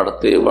নিয়ে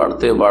বাড়তে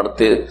বাড়তে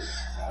বাড়তে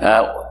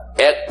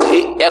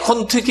এখন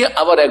থেকে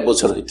আবার 1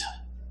 বছর হইতে হয়,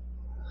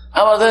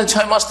 আবার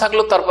 6 মাস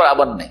থাকলো, তারপর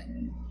আবার নেই।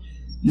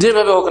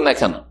 যেভাবে হোক না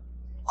কেন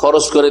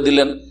খরচ করে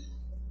দিলেন,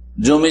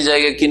 জমি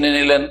জায়গা কিনে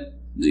নিলেন,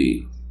 জি,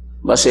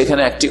 বা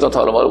সেখানে একটি কথা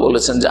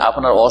বলেছেন যে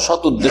আপনার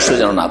অসৎ উদ্দেশ্য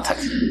যেন না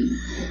থাকে।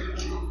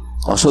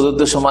 অসৎ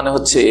উদ্দেশ্য মানে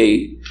হচ্ছে এই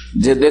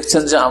যে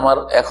দেখছেন যে আমার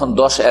এখন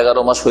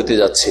 10-11 মাস হইতে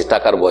যাচ্ছে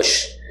টাকার বয়স,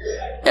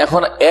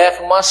 এখন 1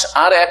 মাস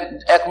আর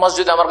 1 মাস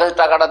যদি আমার কাছে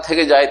টাকাটা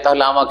থেকে যায়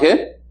তাহলে আমাকে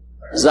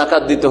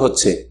জাকাত দিতে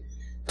হচ্ছে,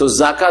 তো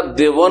জাকাত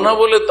দেব না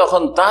বলে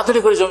তখন তাড়াতাড়ি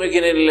করে জমি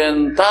কিনে নিলেন,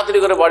 তাড়াতাড়ি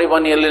করে বাড়ি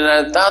বানিয়ে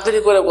নিলেন, তাড়াতাড়ি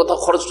করে কোথাও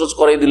খরচ টরচ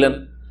করাই দিলেন,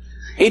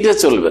 এইটা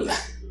চলবে না।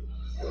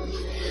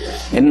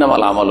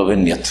 ইন্নামাল আমালু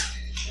বিন্নিয়াত,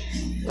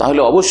 তাহলে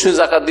অবশ্যই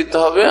জাকাত দিতে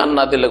হবে, আর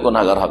না দিলে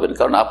গুনাহগার হবেন,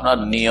 কারণ আপনার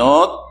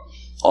নিয়ত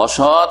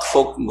অসৎ,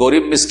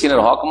 গরিব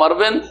মিসকিনের হক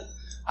মারবেন,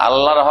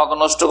 আল্লাহর হক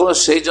নষ্ট করবেন,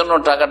 সেই জন্য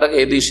টাকাটাকে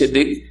এদিক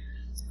সেদিক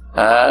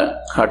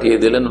খাটিয়ে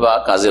দিলেন বা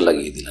কাজে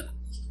লাগিয়ে দিলেন।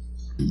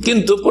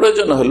 কিন্তু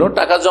প্রয়োজন হলো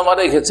টাকা জমা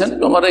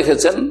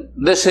রেখেছেন,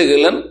 দেশে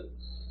গেলেন,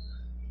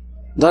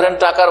 ধরেন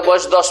টাকার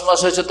বয়স 10 মাস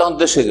হয়েছে, তখন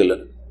দেশে গেলেন।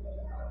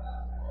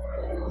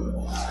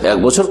 1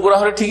 বছর পুরা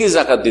হলে ঠিকই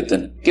জাকাত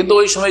দিতেন, কিন্তু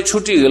ওই সময়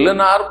ছুটি গেলেন,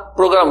 আর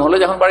প্রোগ্রাম হলে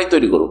যখন বাড়ি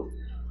তৈরি করুন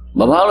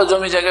বা ভালো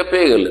জমি জায়গায়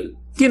পেয়ে গেলেন,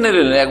 কিনে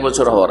নিলেন 1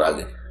 বছর হওয়ার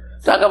আগে,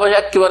 টাকা পয়সা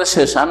একেবারে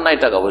শেষ, আর নাই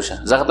টাকা পয়সা,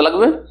 জাকাত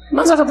লাগবে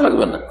না? জাকাত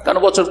লাগবে না, কারণ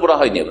বছর পুরা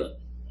হয়নি এবার।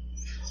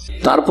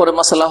 তারপরে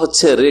মাসালা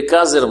হচ্ছে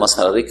রেকাজের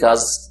মাসালা।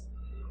 রেকাজ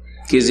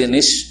কি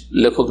জিনিস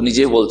লেখক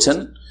নিজেই বলছেন,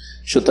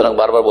 সুতরাং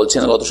বারবার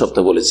বলছেন, গত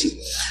সপ্তাহে বলেছি।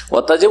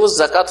 ওয়াতাজিবুজ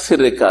যাকাত ফির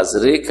রেকাজ।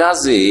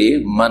 রেকাজে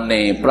মানে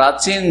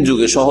প্রাচীন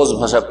যুগে, সহজ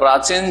ভাষা,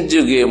 প্রাচীন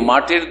যুগে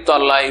মাটির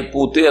তলায়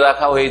পুঁতে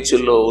রাখা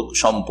হয়েছিল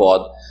সম্পদ,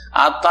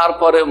 আর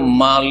তারপরে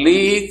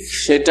মালিক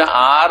সেটা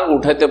আর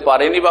উঠাইতে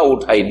পারেনি বা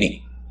উঠায়নি,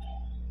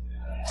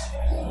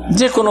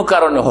 যে কোনো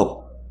কারণে হোক,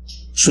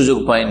 সুযোগ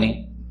পায়নি,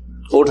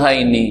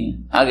 ওঠায়নি,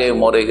 আগে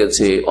মরে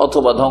গেছে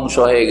অথবা ধ্বংস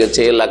হয়ে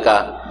গেছে এলাকা,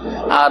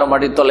 আর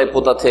মাটির তলায়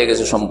পোতা থেকে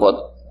গেছে সম্পদ।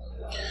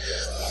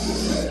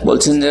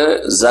 বলছেন যে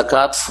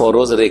যাকাত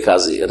ফরজ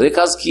রেকাজে।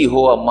 রেকাজ কি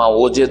হো মা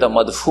ওজেদা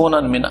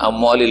মাদফুনান মিন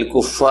আমওয়ালিল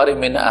কুফফার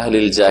মিন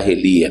আহলিল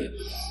জাহিলিয়া।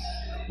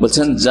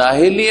 বলছেন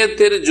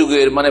জাহিলিয়াতের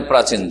যুগের, মানে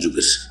প্রাচীন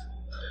যুগের,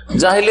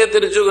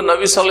 জাহিলিয়াতের যুগ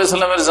নবী সাল্লাল্লাহু আলাইহি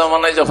সাল্লামের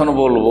জামানায় যখন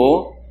বলবো,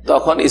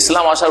 তখন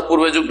ইসলাম আসার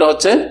পূর্বে যুগটা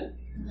হচ্ছে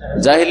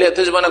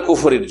জাহিলিয়াতের, মানে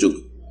কুফরির যুগ,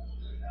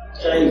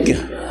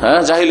 হ্যাঁ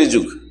জাহিলি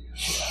যুগ।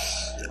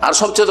 আর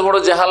সবচেয়ে বড়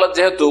জাহালাত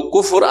যেহেতু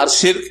কুফর আর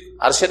শিরক,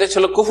 আর সেটা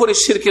ছিল কুফরি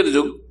শিরকের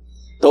যুগ,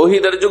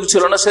 তৌহিদের যুগ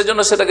ছিল না,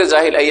 সেজন্য সেটাকে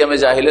জাহিল আইয়ামে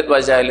জাহিলিয়াত বা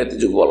জাহিলিয়াতের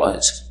যুগ বলা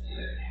হয়েছে।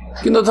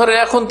 কিন্তু ধরে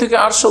এখন থেকে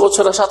 800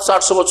 বছর,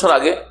 700-800 বছর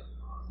আগে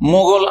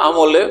মোগল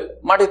আমলে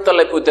মাটির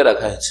তলায় পুঁতে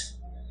রাখা হয়েছে,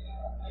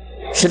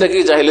 সেটা কি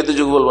জাহিলিয়াতের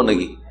যুগ বলবো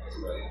নাকি?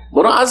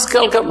 বরং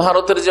আজকালকার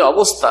ভারতের যে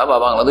অবস্থা বা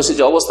বাংলাদেশের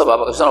যে অবস্থা বা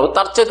পাকিস্তানের,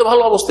 তার চাইতে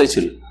ভালো অবস্থায়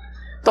ছিল।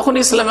 তখন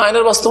ইসলামী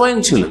আইনের বাস্তবায়ন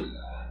ছিল,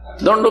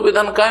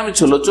 দণ্ডবিধান কায়েম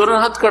ছিল, চোরের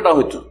হাত কাটা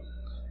হইতো,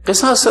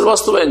 কিসাসের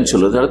বাস্তবায়ন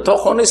ছিল।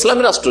 তখন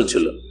ইসলামী রাষ্ট্র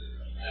ছিল,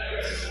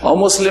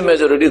 অমুসলিম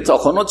মেজরিটি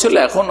তখনও ছিল,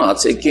 এখনো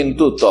আছে,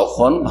 কিন্তু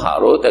তখন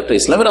ভারত একটা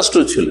ইসলামী রাষ্ট্র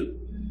ছিল।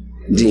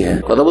 জি হ্যাঁ,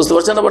 কথা বুঝতে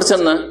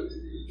পারছেন না?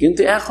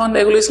 কিন্তু এখন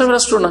এগুলো ইসলামী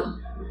রাষ্ট্র না,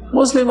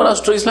 মুসলিম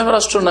রাষ্ট্র, ইসলামী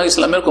রাষ্ট্র না।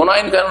 ইসলামের কোন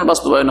আইন কানুন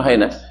বাস্তবায়ন হয়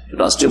না,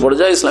 রাষ্ট্রীয়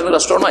পর্যায়ে ইসলামী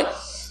রাষ্ট্র নয়,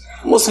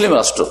 মুসলিম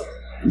রাষ্ট্র।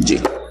 জি,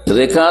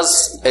 রেকাজ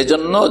এই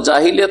জন্য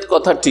জাহিলিয়াত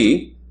কথাটি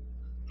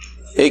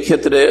এই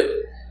ক্ষেত্রে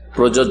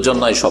প্রযোজ্য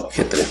নয়, সব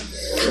ক্ষেত্রে।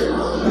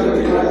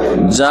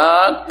 যা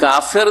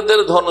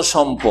কাফেরদের ধন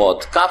সম্পদ,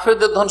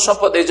 কাফেরদের ধন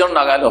সম্পদ এই জন্য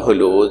লাগানো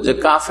হইল যে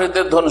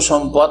কাফেরদের ধন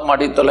সম্পদ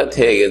মাটির তলায়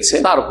থেকে গেছে,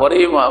 তারপরে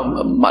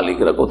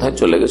মালিকরা কোথায়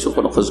চলে গেছে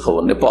কোনো খোঁজ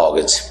খবর নেই, পাওয়া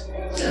গেছে।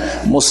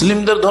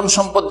 মুসলিমদের ধন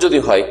সম্পদ যদি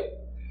হয়,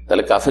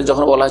 তাহলে কাফের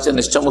যখন বলা হয়েছে,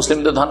 নিশ্চয়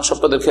মুসলিমদের ধন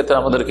সম্পদের ক্ষেত্রে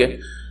আমাদেরকে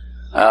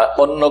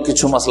অন্য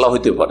কিছু মাসলা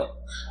হইতে পারে।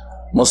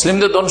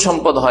 মুসলিমদের ধন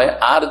সম্পদ হয়,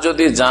 আর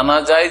যদি জানা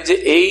যায় যে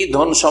এই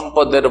ধন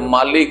সম্পদের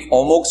মালিক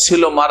অমুক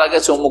ছিল, মারা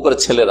গেছে, অমুকের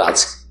ছেলেরা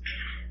আছে,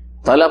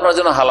 তাহলে আপনার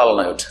জন্য হালাল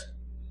নয়, ওটা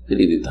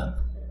ফিরিয়ে দিতে হবে।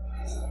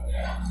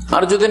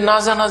 আর যদি না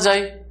জানা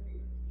যায়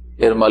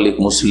এর মালিক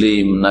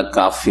মুসলিম না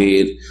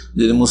কাফির,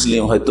 যদি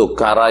মুসলিম হয়তো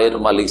কারা এর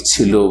মালিক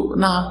ছিল,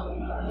 না,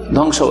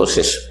 ধ্বংস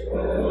শেষ।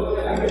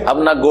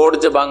 আপনার গড়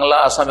যে বাংলা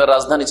আসামের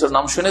রাজধানী ছিল,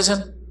 নাম শুনেছেন?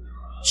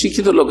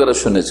 শিক্ষিত লোকেরা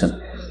শুনেছেন,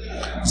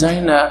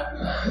 জানি না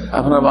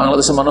আপনার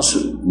বাংলাদেশের মানুষ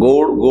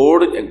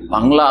গড়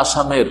বাংলা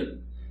আসামের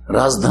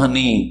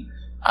রাজধানী,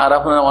 আর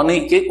আপনার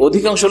অনেকে,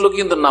 অধিকাংশ লোক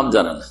কিন্তু নাম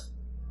জানেন না,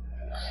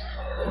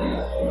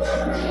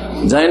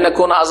 জানি না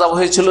কোন আযাব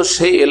হয়েছিল,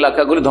 সেই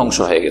এলাকাগুলি ধ্বংস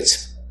হয়ে গেছে।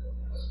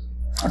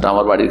 ওটা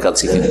আমার বাড়ির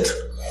কাছে। কিন্তু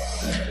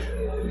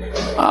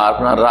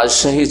আপনার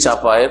রাজশাহী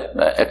চাপায়ের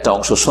একটা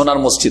অংশ, সোনার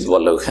মসজিদ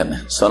বলে, ওখানে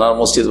সোনার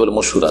মসজিদ বলে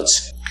মশহুর আছে।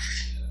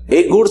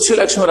 এই গড় ছিল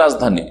একসময়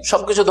রাজধানী,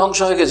 সবকিছু ধ্বংস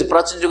হয়ে গেছে।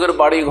 প্রাচীন যুগের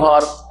বাড়ি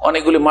ঘর,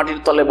 অনেকগুলি মাটির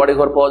তলায় বাড়ি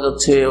ঘর পাওয়া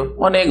যাচ্ছে,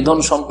 অনেক ধন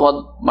সম্পদ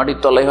মাটির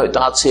তলায় হয়তো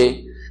আছে,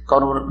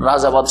 কারণ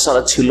রাজা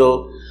বাদশারা ছিল,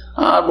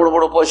 আর বড়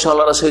বড়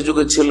পয়সাওয়ালারা সেই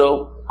যুগে ছিল।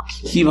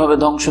 কিভাবে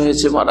ধ্বংস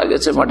হয়েছে, মারা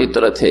গেছে, মাটির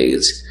তলায় থেকে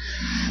গেছে।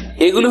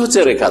 এগুলি হচ্ছে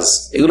রেকাজ,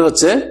 এগুলি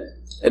হচ্ছে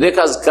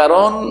রেকাজ।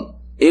 কারণ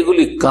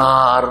এগুলি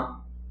কার,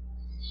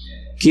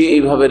 কে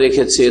এইভাবে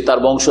রেখেছে, তার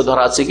বংশধর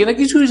আছে কিনা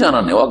কিছুই জানা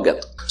নেই, অজ্ঞাত।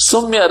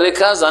 সুমিয়া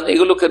রেকাজান,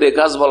 এগুলোকে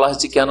রেকাজ বলা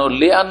হয়েছে কেন?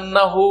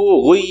 লিআন্নাহু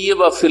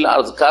গুইয়িবা ফিল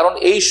আরদ, কারণ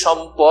এই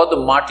সম্পদ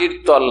মাটির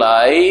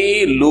তলায়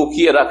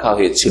লুকিয়ে রাখা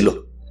হয়েছিল।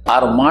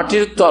 আর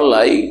মাটির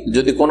তলায়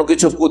যদি কোনো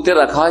কিছু পুঁতে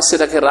রাখা হয়,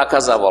 সেটাকে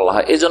রাকাজা বলা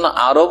হয়। এই জন্য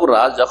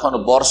আরবরা যখন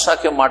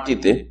বর্ষাকে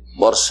মাটিতে,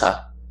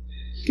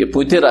 বর্ষাকে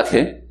পুঁতে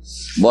রাখে,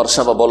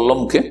 বর্ষা বা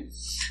বল্লমকে,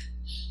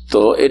 তো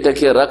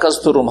এটাকে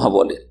রাকাজতু রুমহা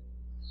বলে।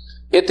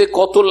 এতে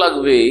কত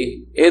লাগবে?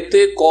 এতে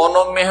কোনো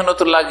মেহনত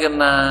লাগে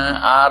না,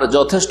 আর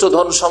যথেষ্ট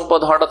ধন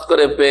সম্পদ হঠাৎ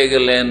করে পেয়ে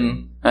গেলেন,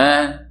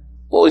 হ্যাঁ,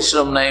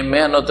 পরিশ্রম নেই,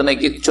 মেহনত নেই,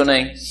 কিচ্ছু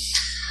নেই।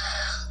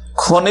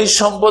 খনিজ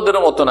সম্পদের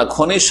মতো না,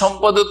 খনিজ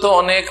সম্পদে তো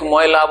অনেক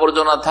ময়লা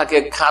আবর্জনা থাকে,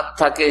 খাদ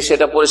থাকে,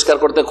 সেটা পরিষ্কার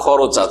করতে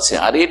খরচ আছে।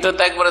 আর এটা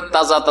তো একবারে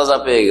তাজা তাজা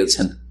পেয়ে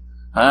গেছেন,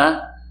 হ্যাঁ,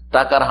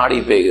 টাকার হাঁড়ি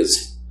পেয়ে গেছে।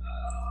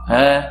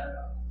 হ্যাঁ,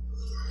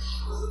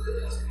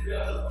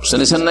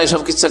 শুনেছেন না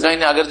এইসব কিচ্ছা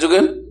কাহিনী আগের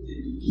যুগের?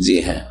 জি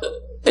হ্যাঁ,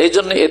 এই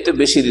জন্য এতে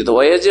বেশি দিতে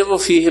ওয়াজিবু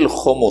ফিহিল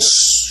খুমুস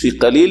ফি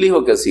কালিলি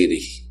ওয়া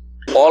কাসীরিহি,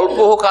 অল্প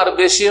হোক আর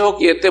বেশি হোক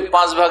এতে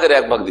 5 ভাগের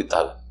 1 ভাগ দিতে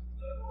হবে।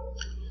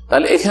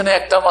 তাহলে এখানে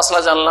একটা মাসলা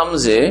জানলাম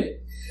যে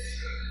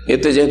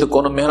এতে যেহেতু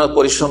কোনো মেহনত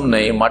পরিশ্রম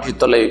নেই, মাটির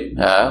তলায়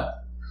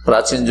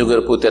প্রাচীন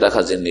যুগের পুঁতে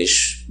রাখা জিনিস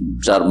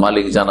যার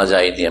মালিক জানা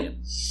যায়নি,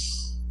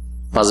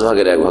 5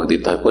 ভাগের 1 ভাগ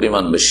দিতে হয়,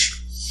 পরিমাণ বেশি।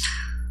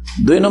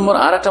 2 নম্বর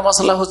আর একটা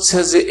মাসলা হচ্ছে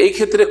যে এই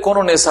ক্ষেত্রে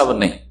কোনো নেশাব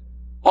নেই,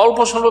 অল্প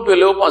স্বল্প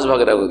পেলেও 5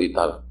 ভাগের 1 ভাগ দিতে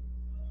হবে।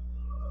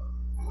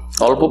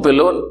 অল্প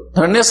পেলেও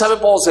নেশাবে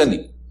পৌঁছেনি,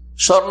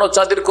 স্বর্ণ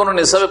চাঁদির কোন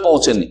নেশাবে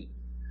পৌঁছেনি।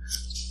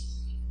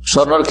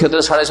 স্বর্ণের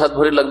ক্ষেত্রে 7.5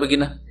 ভরি লাগবে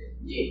কিনা?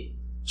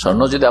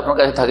 স্বর্ণ যদি আপনার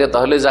কাছে থাকে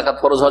তাহলে যাকাত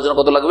ফরজ হওয়ার জন্য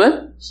কত লাগবে?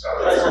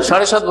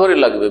 7.5 ভরি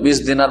লাগবে, 20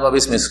 দিনার বা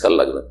 20 মিসকাল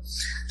লাগবে।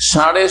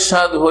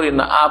 7.5 ভরি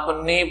না,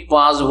 আপনি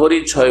 5 ভরি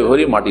 6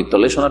 ভরি মাটির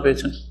তলে সোনা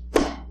পেয়েছেন,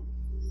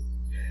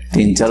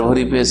 3-4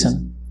 ভরি পেয়েছেন,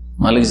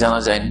 মালিক জানা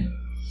যায়নি,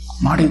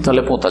 মাটির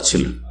তলে পোঁতা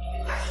ছিল,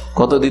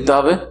 কত দিতে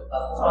হবে?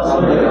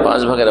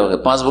 5 ভাগের 1 ভাগ।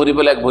 5 ভরি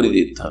পেলে 1 ভরি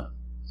দিতে হবে।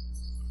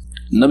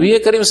 নবী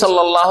করিম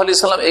সাল্লাল্লাহু আলাইহি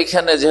সাল্লাম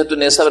এখানে যেহেতু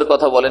নেশাবের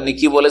কথা বলেননি,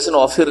 কি বলেছেন?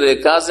 অফির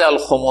রেকাজে আল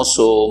খুমুস,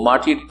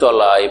 মাটির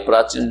তলায়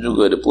প্রাচীন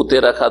যুগের পুঁতে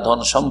রাখা ধন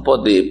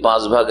সম্পদে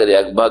 5 ভাগের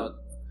 1 ভাগ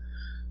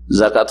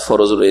যাকাত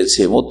ফরজ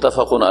রয়েছে।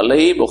 মুত্তাফাকুন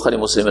আলাইহি, বুখারী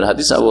মুসলিমের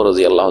হাদিস, আবু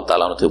রাদিয়াল্লাহু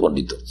তাআলা আনহু থেকে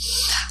বর্ণিত।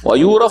 ওয়া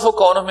ইউরাফু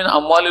কাউনু মিন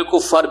আমওয়ালিল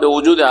কুফার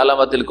বিউজুদি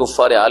আলামাতিল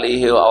কুফারি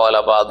আলাইহি ওয়া আলা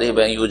বাযিহি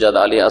বিআন ইউজাদ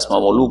আলাইহি আসমা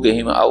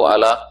মুলুকিহিম আও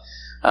আলা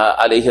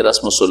আলাইহি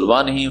রাসমু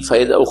সুলবানিহিম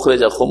ফাইযা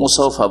উখরিজা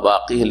খুমুসাহু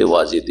ফাবাকিহি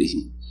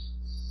লিওয়াজিদিহি।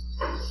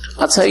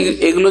 আচ্ছা,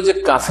 এগুলো যে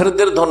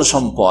কাফেরদের ধন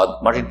সম্পদ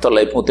মাটির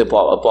তলায় পুঁতে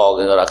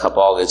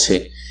পাওয়া গেছে,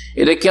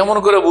 এটা কেমন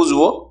করে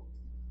বুঝবো?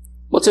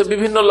 বলছে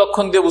বিভিন্ন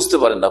লক্ষণ দিয়ে বুঝতে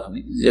পারেন আপনি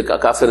যে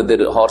কাফেরদের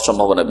হওয়ার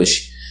সম্ভাবনা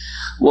বেশি।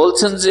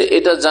 বলছেন যে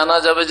এটা জানা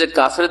যাবে যে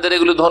কাফেরদের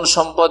এগুলো ধন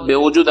সম্পদ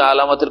বেউজুদ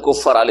আলামাতের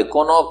কুফার আলী,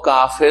 কোন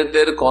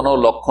কাফেরদের কোন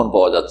লক্ষণ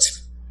পাওয়া যাচ্ছে।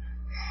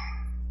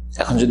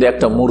 এখন যদি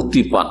একটা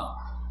মূর্তি পান,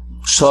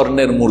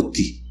 স্বর্ণের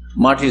মূর্তি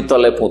মাটির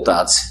তলায় পোঁতা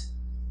আছে,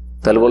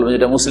 তাহলে বলবেন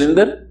এটা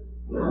মুসলিমদের?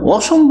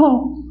 অসম্ভব।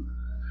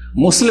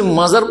 মুসলিম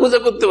মাজার পূজা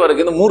করতে পারে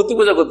কিন্তু মূর্তি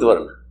পূজা করতে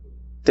পারে না,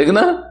 ঠিক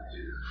না?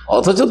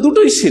 অথচ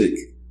দুটোই শিরক।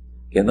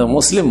 কিন্তু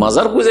মুসলিম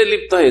মাজার পূজায়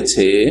লিপ্ত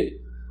হয়েছে,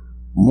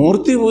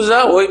 মূর্তি পূজা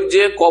ওই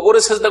যে কবরে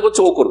সেজদা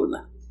করছে ও করবে না,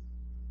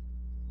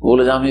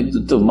 বলে যে আমি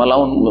তো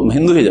মালাউন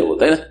হিন্দু হয়ে যাবো,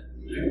 তাই না?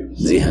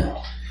 জি হ্যাঁ,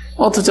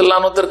 অথচ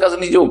লানতের কাজ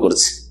নিজেও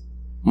করছে,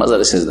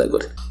 মাজারে সেজদা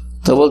করে।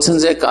 তো বলছেন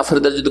যে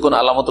কাফেরদের যদি কোন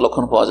আলামত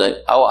লক্ষণ পাওয়া যায়,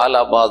 আও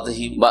আলা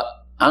বাযহি, বা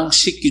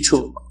আংশিক কিছু,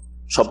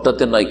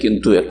 সবটাতে নয়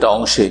কিন্তু একটা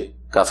অংশে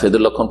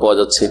কাফেরদের লক্ষণ পাওয়া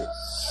যাচ্ছে।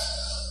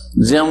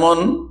 যেমন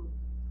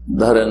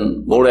ধরেন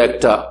বড়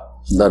একটা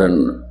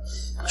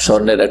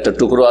স্বর্ণের একটা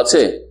টুকরো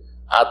আছে,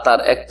 আর তার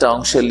একটা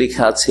অংশে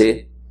লেখা আছে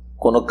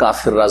কোন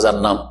কাফের রাজার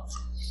নাম।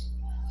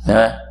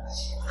 হ্যাঁ,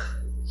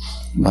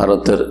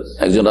 ভারতের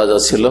একজন রাজা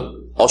ছিল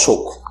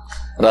অশোক,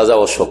 রাজা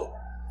অশোক,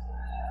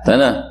 তাই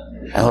না?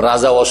 এখন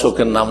রাজা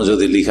অশোকের নাম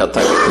যদি লেখা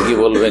থাকে কি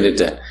বলবেন?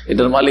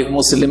 এটার মালিক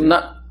মুসলিম না,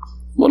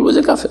 বলবো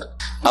যে কাফের।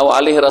 আও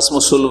আলাইহি রাসমু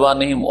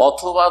সুলবানিহিম,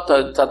 অথবা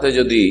তাতে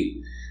যদি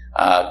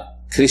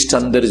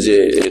খ্রিস্টানদের যে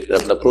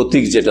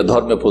প্রতীক, যেটা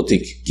ধর্মের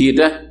প্রতীক, কি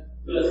এটা?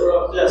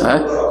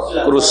 হ্যাঁ,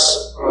 ক্রুশ।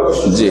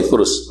 জি,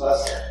 ক্রুশ।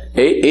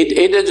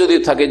 এইটা যদি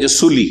থাকে, যে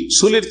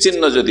সুলির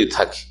চিহ্ন যদি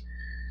থাকে,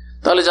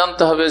 তাহলে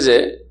জানতে হবে যে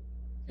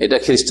এটা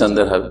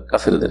খ্রিস্টানদের হবে,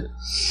 কাফেরদের।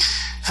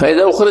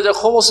 ফায়দা উখরিজা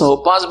খুমুসাহু,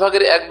 5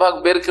 ভাগের 1 ভাগ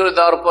বের করে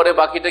দেওয়ার পরে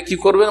বাকিটা কি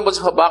করবেন?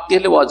 বলছে বাকি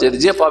হলে ওয়াজিব,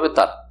 যে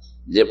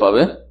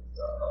পাবে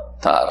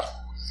তার।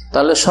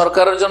 তাহলে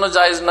সরকারের জন্য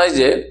জায়েজ নয়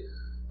যে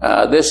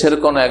দেশের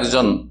কোন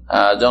একজন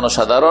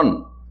জনসাধারণ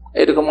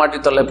এরকম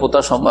মাটির তলায়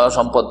পোতা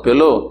সম্পদ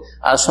পেল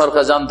আর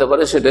সরকার জানতে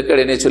পারে, সেটা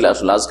কেড়ে নিয়ে চলে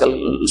আসলো। আজকাল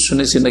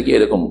শুনেছি নাকি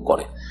এরকম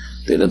করে।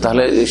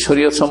 তাহলে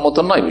শরীয়ত সম্মত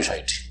নয়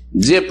বিষয়টি,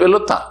 যে পেল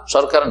তা,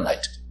 সরকারের নাই।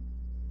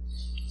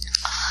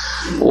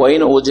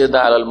 ওয়াইন ওজেদা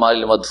আলাল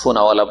মালিল মাদফুন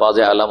আও আলা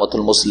বাযি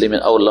আলামাতুল মুসলিমিন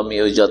আও লাম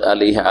ইউজাদ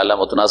আলাইহি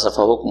আলামাতুন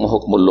আসাফা হুকমু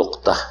হুকমুল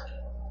লুকতা।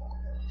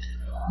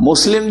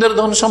 মুসলিমদের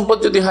ধন সম্পদ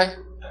যদি হয়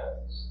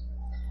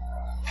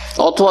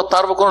অথবা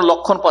তার কোনো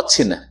লক্ষণ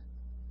পাচ্ছি না,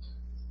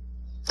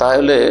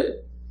 তাহলে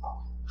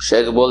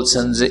শেখ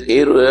বলছেন যে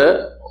এর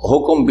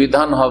হুকুম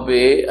বিধান হবে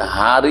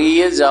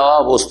হারিয়ে যাওয়া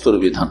বস্তুর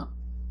বিধান।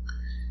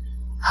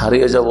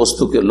 হারিয়ে যাওয়া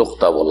বস্তুকে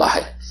লোকতা বলা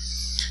হয়।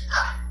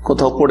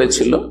 কোথাও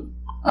পড়েছিল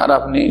আর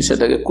আপনি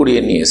সেটাকে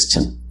কুড়িয়ে নিয়ে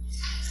এসছেন,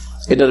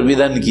 এটার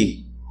বিধান কি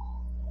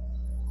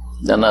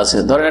জানা আছে?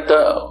 ধরেন একটা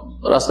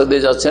রাস্তা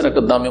দিয়ে যাচ্ছেন,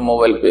 একটা দামি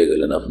মোবাইল পেয়ে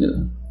গেলেন, আপনি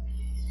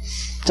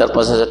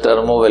 4-5 হাজার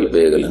টাকার মোবাইল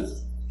পেয়ে গেলেন,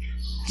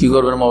 কি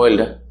করবেন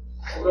মোবাইলটা?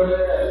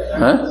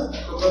 হ্যাঁ,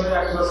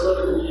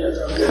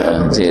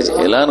 জি,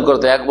 এলান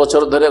করতে 1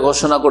 বছর ধরে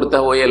ঘোষণা করতে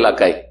হবে ওই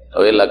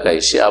এলাকায়।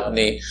 সে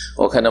আপনি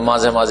ওখানে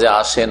মাঝে মাঝে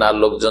আসেন, আর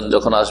লোকজন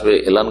যখন আসবে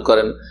এলান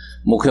করেন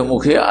মুখে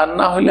মুখে, আর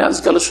না হলে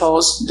আজকাল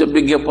সহজ যে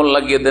বিজ্ঞাপন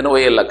লাগিয়ে দেন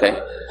ওই এলাকায়।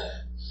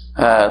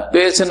 হ্যাঁ,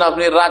 পেয়েছেন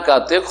আপনি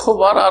রাকাতে, খুব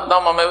আর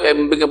দাম আমি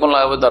বিজ্ঞাপন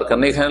লাগাবে দরকার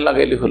নেই, এখানে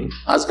লাগাইলে হলো।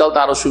 আজকাল তো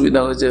আরো সুবিধা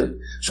হয়েছে,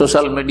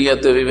 সোশ্যাল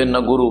মিডিয়াতে বিভিন্ন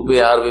গ্রুপে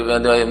আর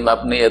বিভিন্ন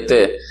আপনি এতে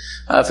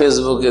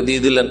ফেসবুকে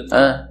দিয়ে দিলেন।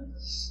 হ্যাঁ,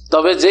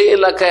 তবে যে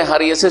এলাকায়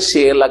হারিয়েছে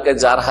সে এলাকায়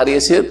যার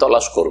হারিয়েছে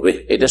তলাশ করবে,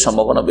 এটা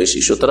সম্ভাবনা বেশি।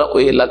 সুতরাং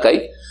ওই এলাকায়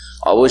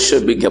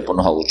অবশ্যই বিজ্ঞাপন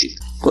হওয়া উচিত।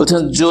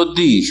 বলছেন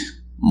যদি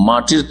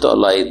মাটির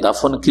তলায়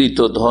দাফনকৃত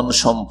ধন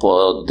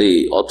সম্পদে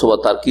অথবা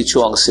তার কিছু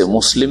অংশে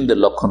মুসলিমদের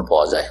লক্ষণ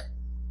পাওয়া যায়,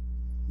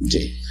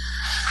 জি,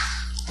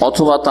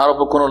 অথবা তার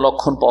উপর কোনো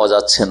লক্ষণ পাওয়া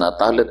যাচ্ছে না,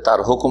 তাহলে তার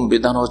হুকুম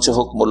বিধান হচ্ছে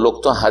হুকমুল লোক,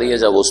 তো হারিয়ে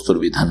যাওয়া বস্তুর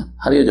বিধান।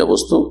 হারিয়ে যাওয়া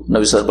বস্তু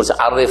নবী সাল্লাল্লাহু আলাইহি ওয়াসাল্লাম বলছে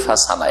আররেফা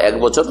সানা, 1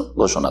 বছর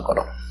ঘোষণা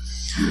করো।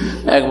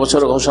 1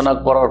 বছর ঘোষণা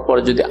করার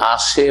পরে যদি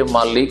আসে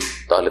মালিক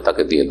তাহলে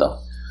তাকে দিয়ে দাও,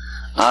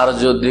 আর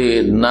যদি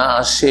না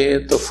আসে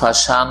তো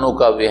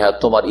ফাসানুকা বিহা,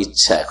 তোমার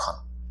ইচ্ছা এখন,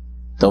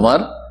 তোমার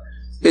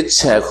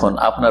ইচ্ছা এখন,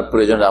 আপনার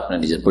প্রয়োজনে আপনি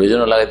নিজের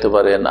প্রয়োজনে লাগাইতে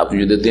পারেন। আপনি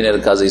যদি দিনের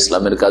কাজে,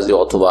 ইসলামের কাজে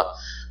অথবা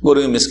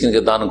গরিব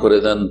মিসকিনকে দান করে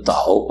দেন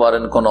তাও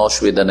পারেন, কোনো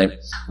অসুবিধা নেই।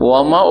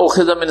 ওয়ামা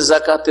ওখিযা মিন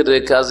যাকাতির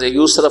রিকাজি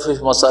ইউসরাফু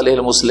ফি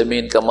মাসালিহিল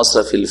মুসলিমিন কা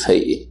মাসরাফিল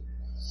ফাই,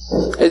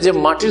 এই যে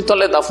মাটির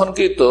তলে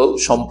দাফনকৃত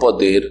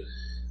সম্পদের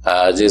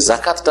যে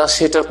যাকাতটা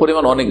সেটার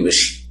পরিমাণ অনেক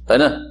বেশি, তাই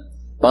না?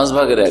 5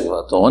 ভাগের 1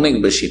 ভাগ, তো অনেক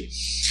বেশি।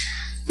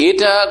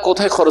 এটা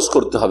কোথায় খরচ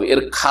করতে হবে?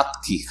 এর খাত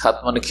কি? খাত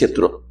মানে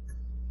ক্ষেত্র,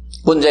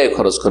 কোন জায়গায়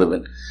খরচ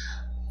করবেন?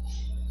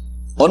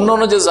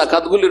 অন্যান্য যে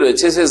জাকাতগুলি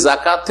রয়েছে সে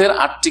জাকাতের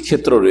 8টি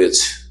ক্ষেত্র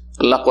রয়েছে।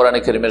 আল্লাহ কোরআনে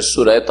কারীমের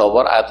সূরা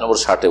তাওবার আয়াত নম্বর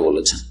 60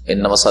 বলেছেন,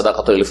 ইন্নামা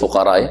সাদাকাতু লিল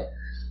ফুকারায়ে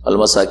ওয়াল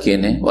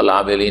মাসাকিনে ওয়াল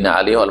আমিলিনা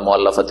আলাইহা ওয়াল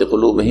মুআল্লাফাতি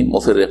কুলুবুহুম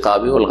ওয়া ফির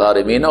রিকাবি ওয়াল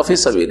গারিমিনা ওয়া ফি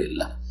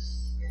সাবিলিল্লাহ।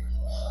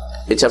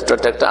 এই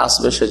চ্যাপ্টারটা একটা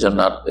আসবে, সেজন্য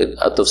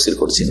আর তাফসীর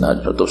করছি না,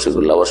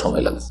 তাফসীরগুলো আবার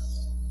সময় লাগবে।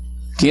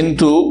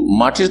 কিন্তু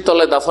মাটির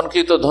তলায়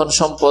দাফনকৃত ধন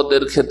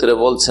সম্পদের ক্ষেত্রে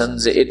বলছেন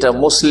যে এটা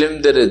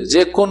মুসলিমদের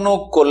যে কোনো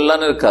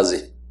কল্যাণের কাজে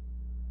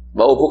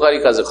বা উপকারী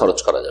কাজে খরচ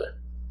করা যাবে,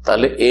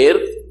 তাহলে এর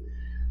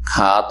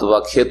খাত বা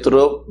ক্ষেত্র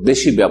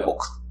বেশি ব্যাপক।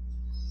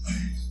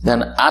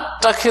 দেখেন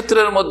 8টা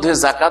ক্ষেত্রের মধ্যে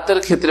জাকাতের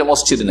ক্ষেত্রে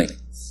মসজিদ নেই,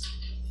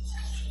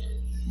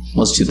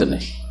 মসজিদে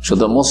নেই,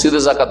 শুধু মসজিদে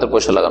জাকাতের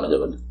পয়সা লাগানো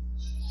যাবে না।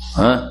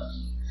 হ্যাঁ,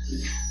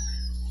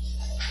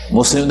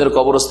 মুসলিমদের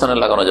কবরস্থানে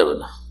লাগানো যাবে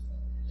না,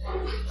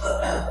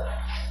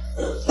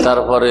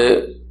 তারপরে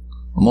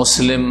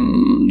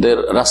মুসলিমদের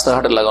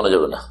রাস্তাঘাটে লাগানো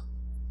যাবে না।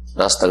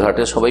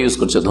 রাস্তাঘাটে সবাই ইউজ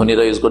করছে,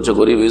 ধনীরা ইউজ করছে,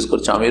 গরিব ইউজ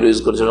করছে, আমির ইউজ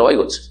করছে, সবাই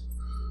করছে,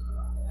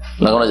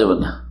 লাগানো যাবে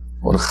না।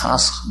 ওর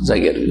খাস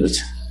জায়গায়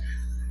রয়েছে,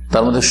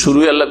 তার মধ্যে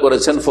শুরুই আল্লাহ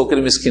করেছেন ফকির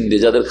মিসকিন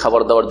দিয়ে, যাদের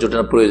খাবার দাবার জুটে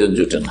না, প্রয়োজন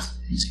জুটে না।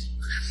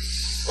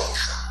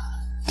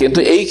 কিন্তু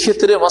এই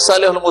ক্ষেত্রে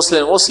মাসালিহুল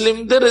মুসলিম,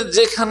 মুসলিমদের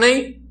যেখানেই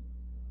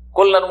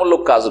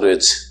কল্যাণমূলক কাজ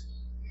রয়েছে,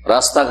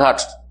 রাস্তাঘাট,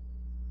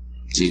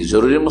 জি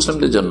জরুরি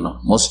মুসলিমদের জন্য,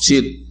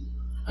 মসজিদ,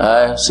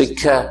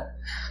 শিক্ষা,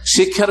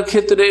 শিক্ষার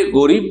ক্ষেত্রে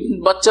গরিব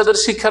বাচ্চাদের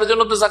শিক্ষার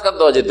জন্য তো জাকাত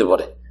দেওয়া যেতে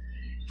পারে,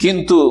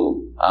 কিন্তু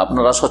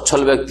আপনারা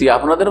সচ্ছল ব্যক্তি,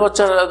 আপনাদের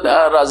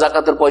বাচ্চারা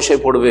জাকাতের পয়সায়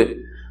পড়বে,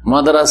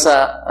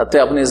 মাদ্রাসাতে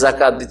আপনি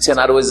জাকাত দিচ্ছেন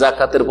আর ওই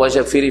জাকাতের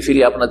পয়সা ফিরি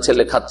ফিরি আপনার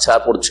ছেলে খাচ্ছে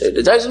পড়ছে,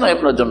 এটা জায়েজ নয়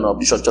আপনার জন্য।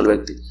 আপনি সচ্ছল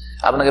ব্যক্তি,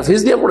 আপনাকে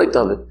ফিস দিয়ে পড়াইতে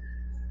হবে।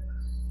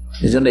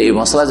 এই জন্য এই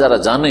মশলা যারা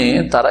জানে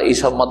তারা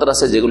এইসব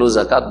মাদ্রাসা যেগুলো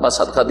জাকাত বা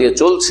সাদকা দিয়ে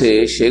চলছে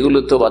সেগুলো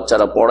তো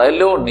বাচ্চারা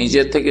পড়াইলেও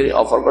নিজে থেকে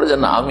অফার করে যে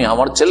না আমি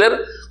আমার ছেলের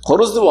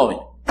খরচ দেবো। আমি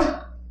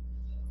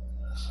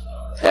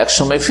এক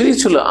সময় ফ্রি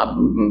ছিল,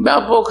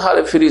 ব্যাপক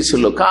হারে ফ্রি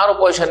ছিল, কারো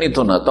পয়সা নিত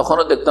না।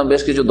 তখনও দেখতাম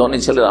বেশ কিছু ধনী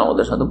ছেলেরা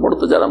আমাদের সাথে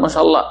পড়তো, যারা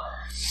মাশাআল্লাহ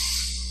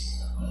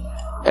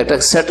একটা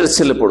সেটের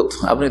ছেলে পড়তো।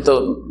 আপনি তো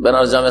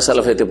বেনারস জামিয়া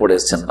সালাফিয়াতে পড়ে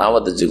এসছেন,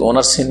 আমাদের যুগে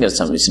ওনার সিনিয়র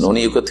স্বামী ছিলেন, উনি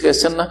ইউকে থেকে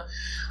এসছেন না,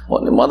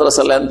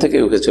 মাদ্রাসা লাইন থেকে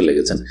ইউকে চলে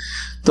গেছেন।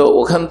 তো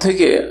ওখান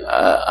থেকে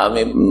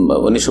আমি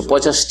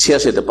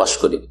 1985-86 পাশ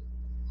করি,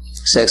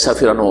 শেখ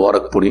সাফির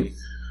মোবারক পড়ি,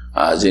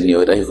 যিনি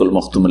ওই রাহিকুল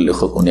মখতুমের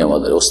লেখক, উনি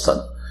আমাদের ওস্তাদ।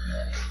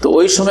 তো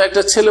ওই সময়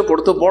একটা ছেলে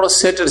পড়তো, বড়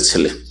সেটের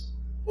ছেলে,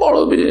 বড়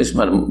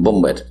বিজনেসম্যান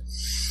বোম্বাইয়ের।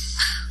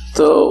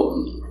 তো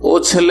ও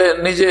ছেলে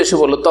নিজে এসে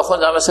বললো, তখন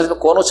জামিয়া সালাফিয়া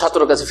কোনো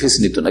ছাত্রের কাছে ফিস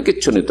নিত না,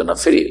 কিচ্ছু নিত না,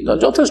 ফ্রি,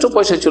 যথেষ্ট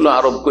পয়সা ছিল।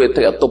 আরব কুয়েত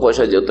থেকে এত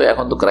পয়সা যেত,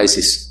 এখন তো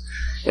ক্রাইসিস,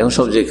 এখন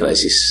সবজি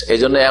ক্রাইসিস, এই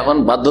জন্য এখন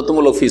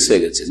বাধ্যতামূলক ফিস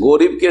হয়ে গেছে।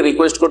 গরিবকে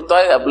রিকোয়েস্ট করতে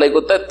হয়, অ্যাপ্লাই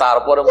করতে হয়,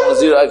 তারপরে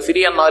মসজিদ ফ্রি,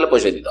 আর না হলে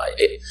পয়সা দিতে হয়।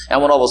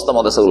 এমন অবস্থা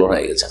মাদ্রাসাগুলো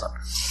হয়ে গেছে এখন।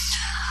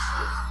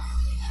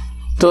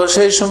 তো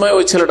সেই সময়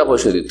ওই ছেলেটা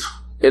পয়সা দিত।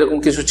 এরকম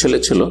কিছু ছেলে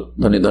ছিল,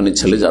 ধনী ধনী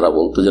ছেলে, যারা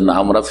বলতো যে না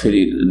আমরা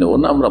ফ্রি নেবো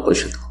না, আমরা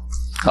পয়সা দেবো,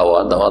 খাওয়া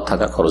দাওয়া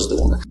থাকা খরচ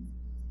দেবো না।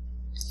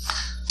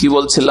 কি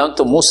বলছিলাম,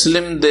 তো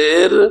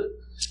মুসলিমদের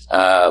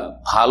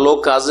ভালো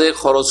কাজে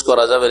খরচ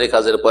করা যাবে এই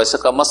কাজের পয়সা।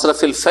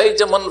 মাসরাফিল ফাই,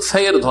 যেমন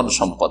ফাইয়ের ধন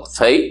সম্পদ,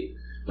 ফাই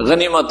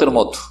গনিমতের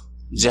মতো,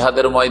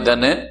 জিহাদের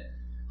ময়দানে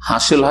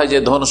হাসিল হয় যে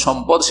ধন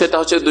সম্পদ, সেটা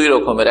হচ্ছে 2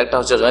 রকমের, একটা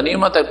হচ্ছে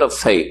গনিমত, একটা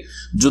ফাই।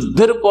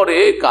 যুদ্ধের পরে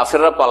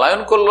কাফেররা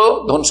পলায়ন করলো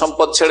ধন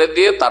সম্পদ ছেড়ে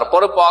দিয়ে,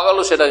 তারপরে পাওয়া গেল,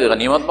 সেটাকে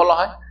গনিমত বলা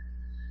হয়।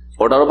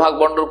 ওটারও ভাগ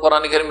বন্টন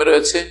কোরআন কারিমে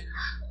রয়েছে।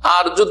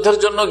 আর যুদ্ধের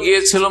জন্য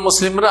গিয়েছিল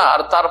মুসলিমরা,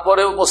 আর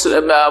তারপরে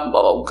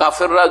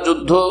কাফেররা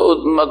যুদ্ধ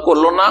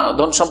করলো না,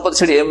 ধন সম্পদ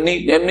ছেড়ে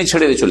এমনি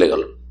ছেড়ে দিয়ে চলে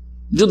গেল,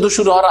 যুদ্ধ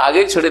শুরু হওয়ার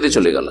আগেই ছেড়ে দিয়ে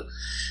চলে গেল,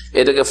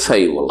 এটাকে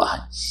ফাই বলা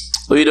হয়।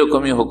 ওই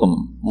রকমই হুকুম,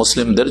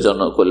 মুসলিমদের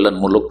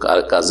জনকল্যাণমূলক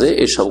কাজে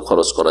এসব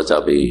খরচ করা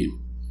যাবে।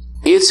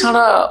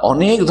 এছাড়া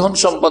অনেক ধন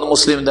সম্পদ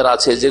মুসলিমদের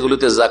আছে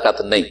যেগুলিতে জাকাত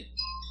নেই।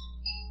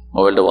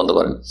 মোবাইলটা বন্ধ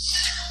করেন।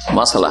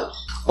 মাসালা,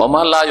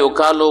 ওমা লা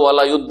ইউকালু ওয়া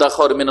লা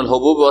ইউদাখার মিনাল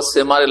হুবুব ওয়াস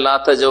সিমার লা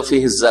তাজাউ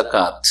ফিহি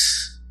যাকাত,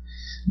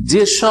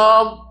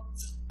 যেসব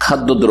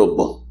খাদ্যদ্রব্য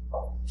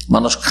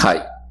মানুষ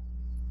খায়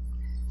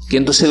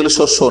কিন্তু সেগুলো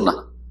শস্য না,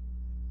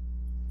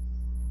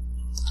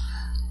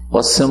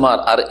 ওয়াস সিমার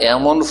আর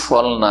এমন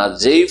ফল না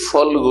যেই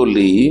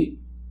ফলগুলি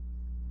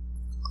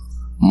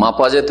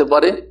মাপা যেতে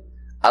পারে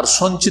আর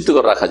সঞ্চিত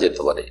করে রাখা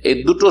যেতে পারে। এই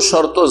দুটো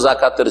শর্ত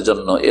জাকাতের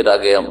জন্য। এর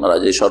আগে আমরা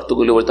যে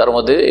শর্তগুলি বলি তার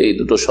মধ্যে এই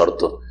দুটো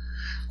শর্ত।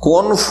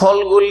 কোন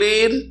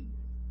ফলগুলির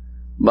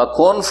বা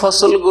কোন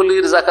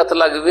ফসলগুলির জাকাত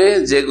লাগবে?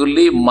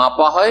 যেগুলি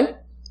মাপা হয়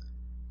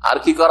আর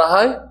কি করা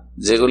হয়,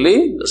 যেগুলি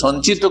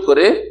সঞ্চিত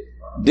করে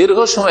দীর্ঘ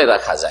সময়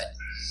রাখা যায়।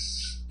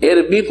 এর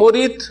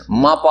বিপরীত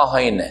মাপা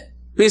হয় না,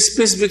 পিস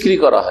পিস বিক্রি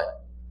করা হয়।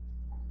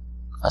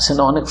 আছে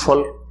না অনেক ফল,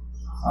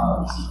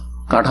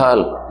 কাঁঠাল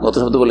গত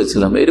সপ্তাহে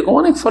বলেছিলাম, এরকম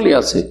অনেক ফলই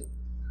আছে।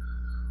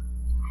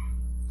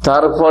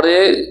 তারপরে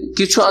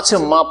কিছু আছে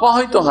মাপা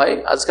হয়তো হয়,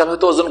 আজকাল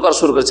হয়তো ওজন করা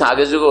শুরু করেছে,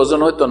 আগে যুগে ওজন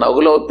হইতো না,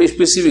 ওগুলো পিস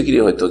পিসি বিক্রি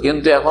হইতো,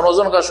 কিন্তু এখন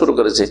ওজন করা শুরু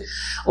করেছে।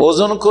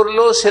 ওজন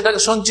করলেও সেটাকে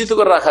সঞ্চিত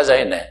করে রাখা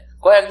যায় না,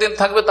 কয়েকদিন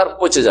থাকবে তার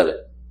পচে যাবে।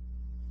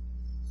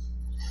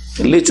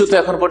 লিচু তো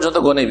এখন পর্যন্ত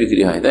গনে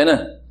বিক্রি হয়, তাই না?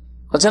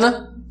 হচ্ছে না?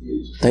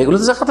 তাই এগুলো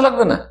তো জাকাত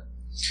লাগবে না।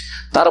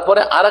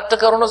 তারপরে আর একটা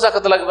কারণও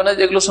জাকাত লাগবে না,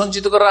 যেগুলো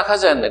সঞ্চিত করে রাখা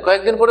যায় না,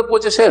 কয়েকদিন পরে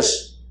পচে শেষ।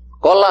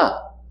 কলা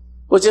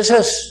পচে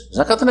শেষ,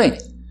 জাকাত নেই।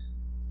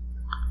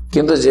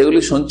 কিন্তু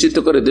যেগুলি সঞ্চিত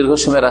করে দীর্ঘ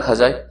সময় রাখা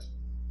যায়,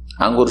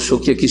 আঙ্গুর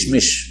শুকিয়ে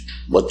কিশমিশ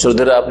বছর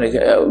ধরে আপনি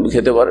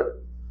খেতে পারেন,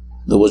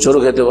 2 বছরও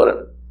খেতে পারেন।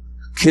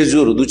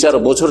 খেজুর 2-4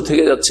 বছর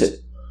থেকে যাচ্ছে,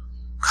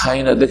 খাই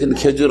না, দেখেন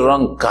খেজুর রং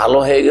কালো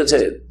হয়ে গেছে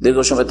দীর্ঘ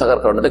সময় থাকার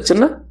কারণে, দেখছেন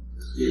না?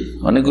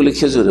 অনেকগুলি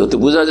খেজুর হতে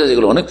বোঝা যায়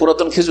যেগুলো অনেক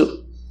পুরাতন খেজুর,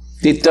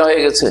 তিতা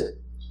হয়ে গেছে,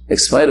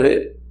 এক্সপায়ার হয়ে।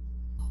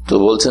 তো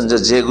বলছেন যে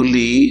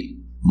যেগুলি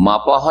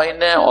মাপা হয়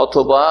না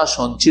অথবা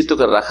সঞ্চিত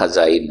করে রাখা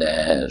যায় না,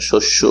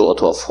 শস্য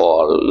অথবা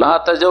ফল, লা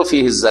তাজাউ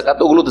ফিহি যাকাত,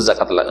 ওগুলোতে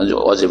জাকাত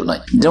ওয়াজিব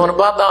নয়। যেমন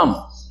বাদাম,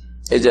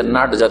 এই যে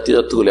নাট জাতীয়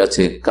যতগুলি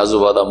আছে, কাজু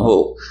বাদাম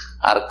হোক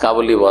আর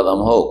কাবুলি বাদাম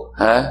হোক,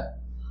 হ্যাঁ,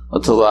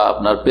 অথবা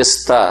আপনার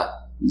পেস্তা,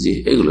 জি,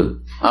 এগুলো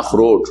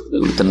আখরোট,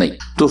 এগুলোতে নেই।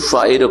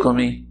 তুফা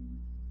এইরকমই,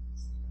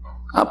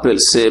 আপেল,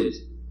 সেব,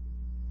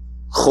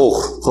 খোখ,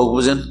 খোখ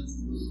বুঝেন?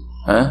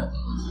 হ্যাঁ,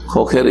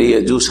 খোখের ইয়ে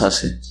জুস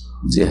আসে,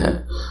 জি হ্যাঁ,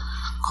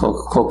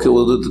 খোকে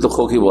উর্দুতে তো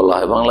খোকি বলা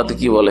হয়, বাংলাতে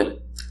কি বলে?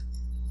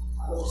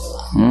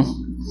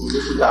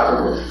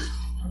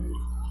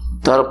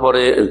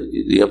 তারপরে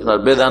আপনার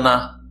বেদানা,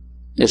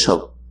 এসব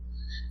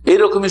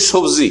এইরকমই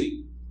সবজি,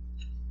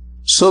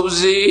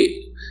 সবজি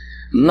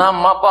না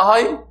মাপা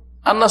হয়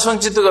আর না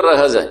সঞ্চিত করে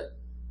রাখা যায়।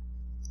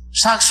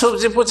 শাক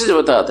সবজি পচে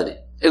যাবে তাড়াতাড়ি,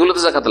 এগুলো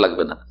তো জাকাত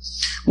লাগবে না।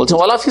 বলছেন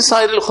ওয়ালা ফি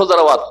সাইরিল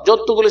খুদরাওয়াত,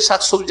 যতগুলি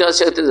শাক সবজি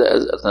আছে,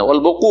 ওয়াল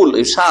বকুল,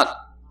 এই শাক,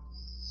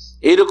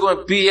 এইরকম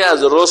পেঁয়াজ,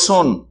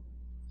 রসুন,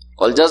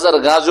 ওয়াল জাজার,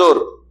 গাজর,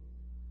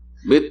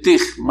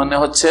 বিত্তিখ মানে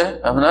হচ্ছে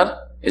আপনার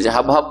এই যে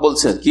হাবহাব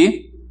বলছে কি,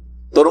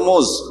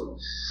 তরমুজ,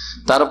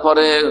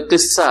 তারপরে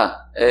কিসা,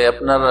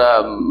 আপনার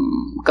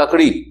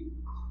কাকড়ি,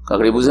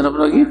 কাকড়ি বুঝেন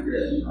আপনার কি?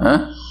 হ্যাঁ,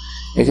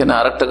 এখানে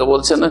আর একটাকে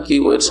বলছে না কি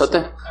এর সাথে,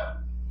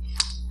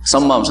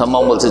 সাম্মাম,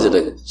 সাম্মাম বলছে,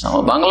 যেটাকে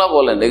বাংলা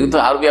বলেন কিন্তু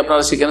আরবি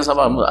আপনারা শিখেন,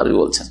 সাম্মাম আরবি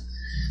বলছেন।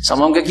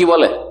 সাম্মামকে কি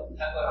বলে?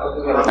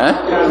 হ্যাঁ,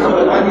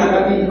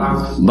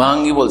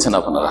 বাঙ্গি বলছেন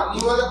আপনারা,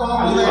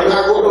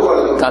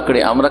 কাকড়ি,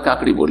 আমরা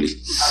কাকড়ি বলি।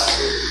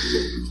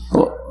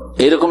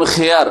 এইরকম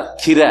খেয়ার,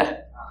 খিরা,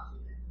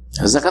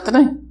 জাকাত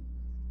নাই।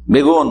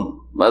 বেগুন,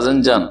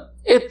 বাজানজান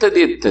ইত্যাদি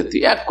ইত্যাদি,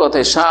 এক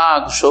কথায়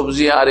শাক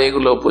সবজি আর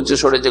এগুলো পচে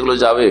সরে যেগুলো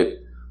যাবে,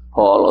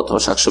 ফল অথবা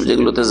শাকসবজি,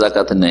 এগুলোতে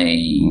জাকাত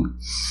নেই।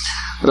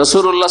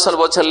 রাসূলুল্লাহ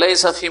সাল্লাল্লাহু আলাইহি ওয়াসাল্লাম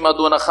লাইসা ফিমা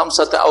দুনা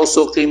খামসাতি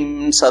আওসুকিম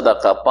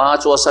সাদাকা,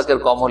 5 ওয়াসাকের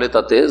কম হলে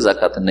তাতে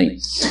জাকাত নেই।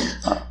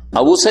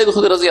 আবু সাঈদ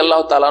খুদরী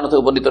রাদিয়াল্লাহু তাআলা আনহু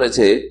থেকে বর্ণিত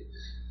রয়েছে,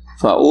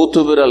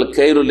 ফাউতুবিরাল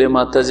কাইরু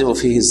লিমা তাজিবু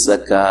ফিহি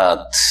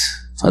যাকাত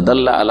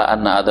ফাদাল্লা আলা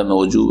আন্না আদামা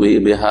ওযুবিহি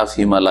বিহা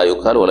ফিমা লা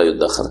ইউকাল ওয়া লা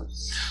ইউদাখার।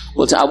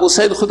 বলছে আবু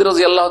সাঈদ খুদরী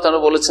রাদিয়াল্লাহু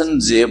তাআলা বলেছেন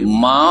যে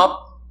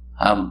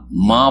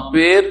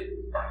মাপের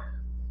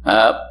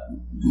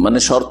মানে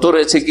শর্ত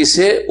রয়েছে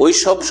কিসে, ওই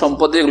সব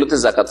সম্পদে এগুলোতে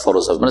জাকাত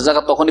ফরজ হবে, মানে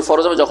জাকাত তখনই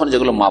ফরজ হবে যখন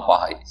যেগুলো মাপা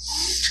হয়।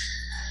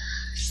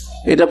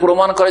 এটা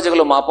প্রমাণ করে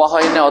যেগুলো মাপা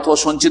হয় না অথবা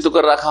সঞ্চিত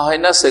করে রাখা হয়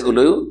না,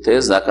 সেগুলোতে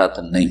জাকাত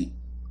নেই।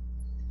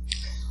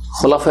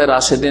 খোলাফায়ে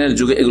রাশেদিনের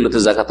যুগে এগুলোতে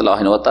জাকাত দেওয়া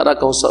হয় না, তারা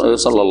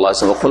সাল্লাল্লাহু আলাইহি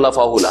ওয়াসাল্লাম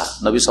খোলাফাউলা,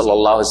 নবী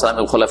সাল্লাল্লাহু আলাইহি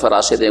ওয়াসাল্লাম খোলাফায়ে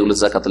রাশেদিন এগুলোতে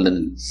জাকাত নেন।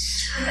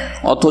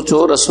 অথচ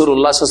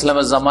রাসূলুল্লাহ সাল্লাল্লাহু আলাইহি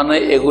ওয়াসাল্লামের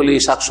জামানায় এগুলি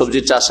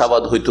শাকসবজির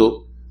চাষাবাদ হইতো,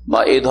 বা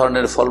এই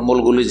ধরনের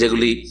ফলমূলগুলি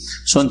যেগুলি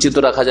সঞ্চিত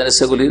রাখা যায়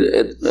সেগুলির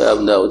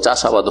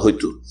চাষাবাদ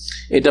হইতো।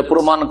 এটা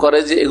প্রমাণ করে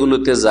যে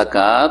এগুলোতে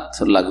জাকাত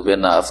লাগবে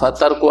না।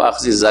 ফাতারকু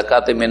আখজি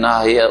যাকাতে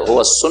মিনহা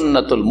হুয়া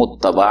সুন্নাতুল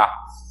মুত্তাবা।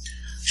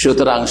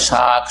 সুতরাং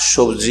শাক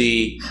সবজি,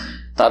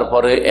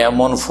 তারপরে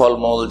এমন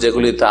ফলমূল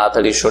যেগুলি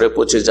তাড়াতাড়ি সরে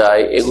পচে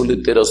যায়,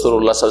 এগুলিতে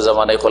রাসূলুল্লাহ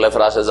সাল্লাল্লাহু আলাইহি ওয়াসাল্লামের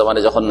খোলাফায়ে রাশেদিন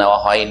জামানায় যখন নেওয়া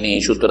হয়নি,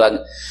 সুতরাং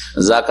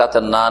জাকাত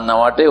না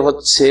নেওয়াটাই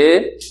হচ্ছে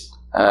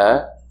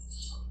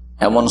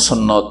এমন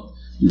সুন্নত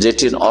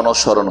যেটির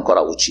অনুসরণ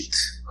করা উচিত।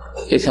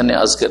 এখানে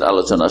আজকের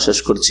আলোচনা শেষ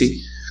করছি।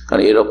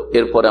 কারণ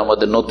এরপরে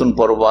আমাদের নতুন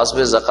পর্ব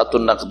আসবে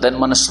জাকাতুন নাকদাইন,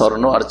 মানে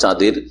স্বর্ণ আর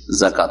চাঁদির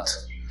জাকাত।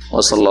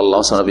 ওয়া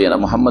সাল্লাল্লাহু আলা নবিয়িনা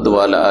মুহাম্মদ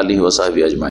ওয়া আলা আলিহি ওয়া সাহবিহি আজমাইন।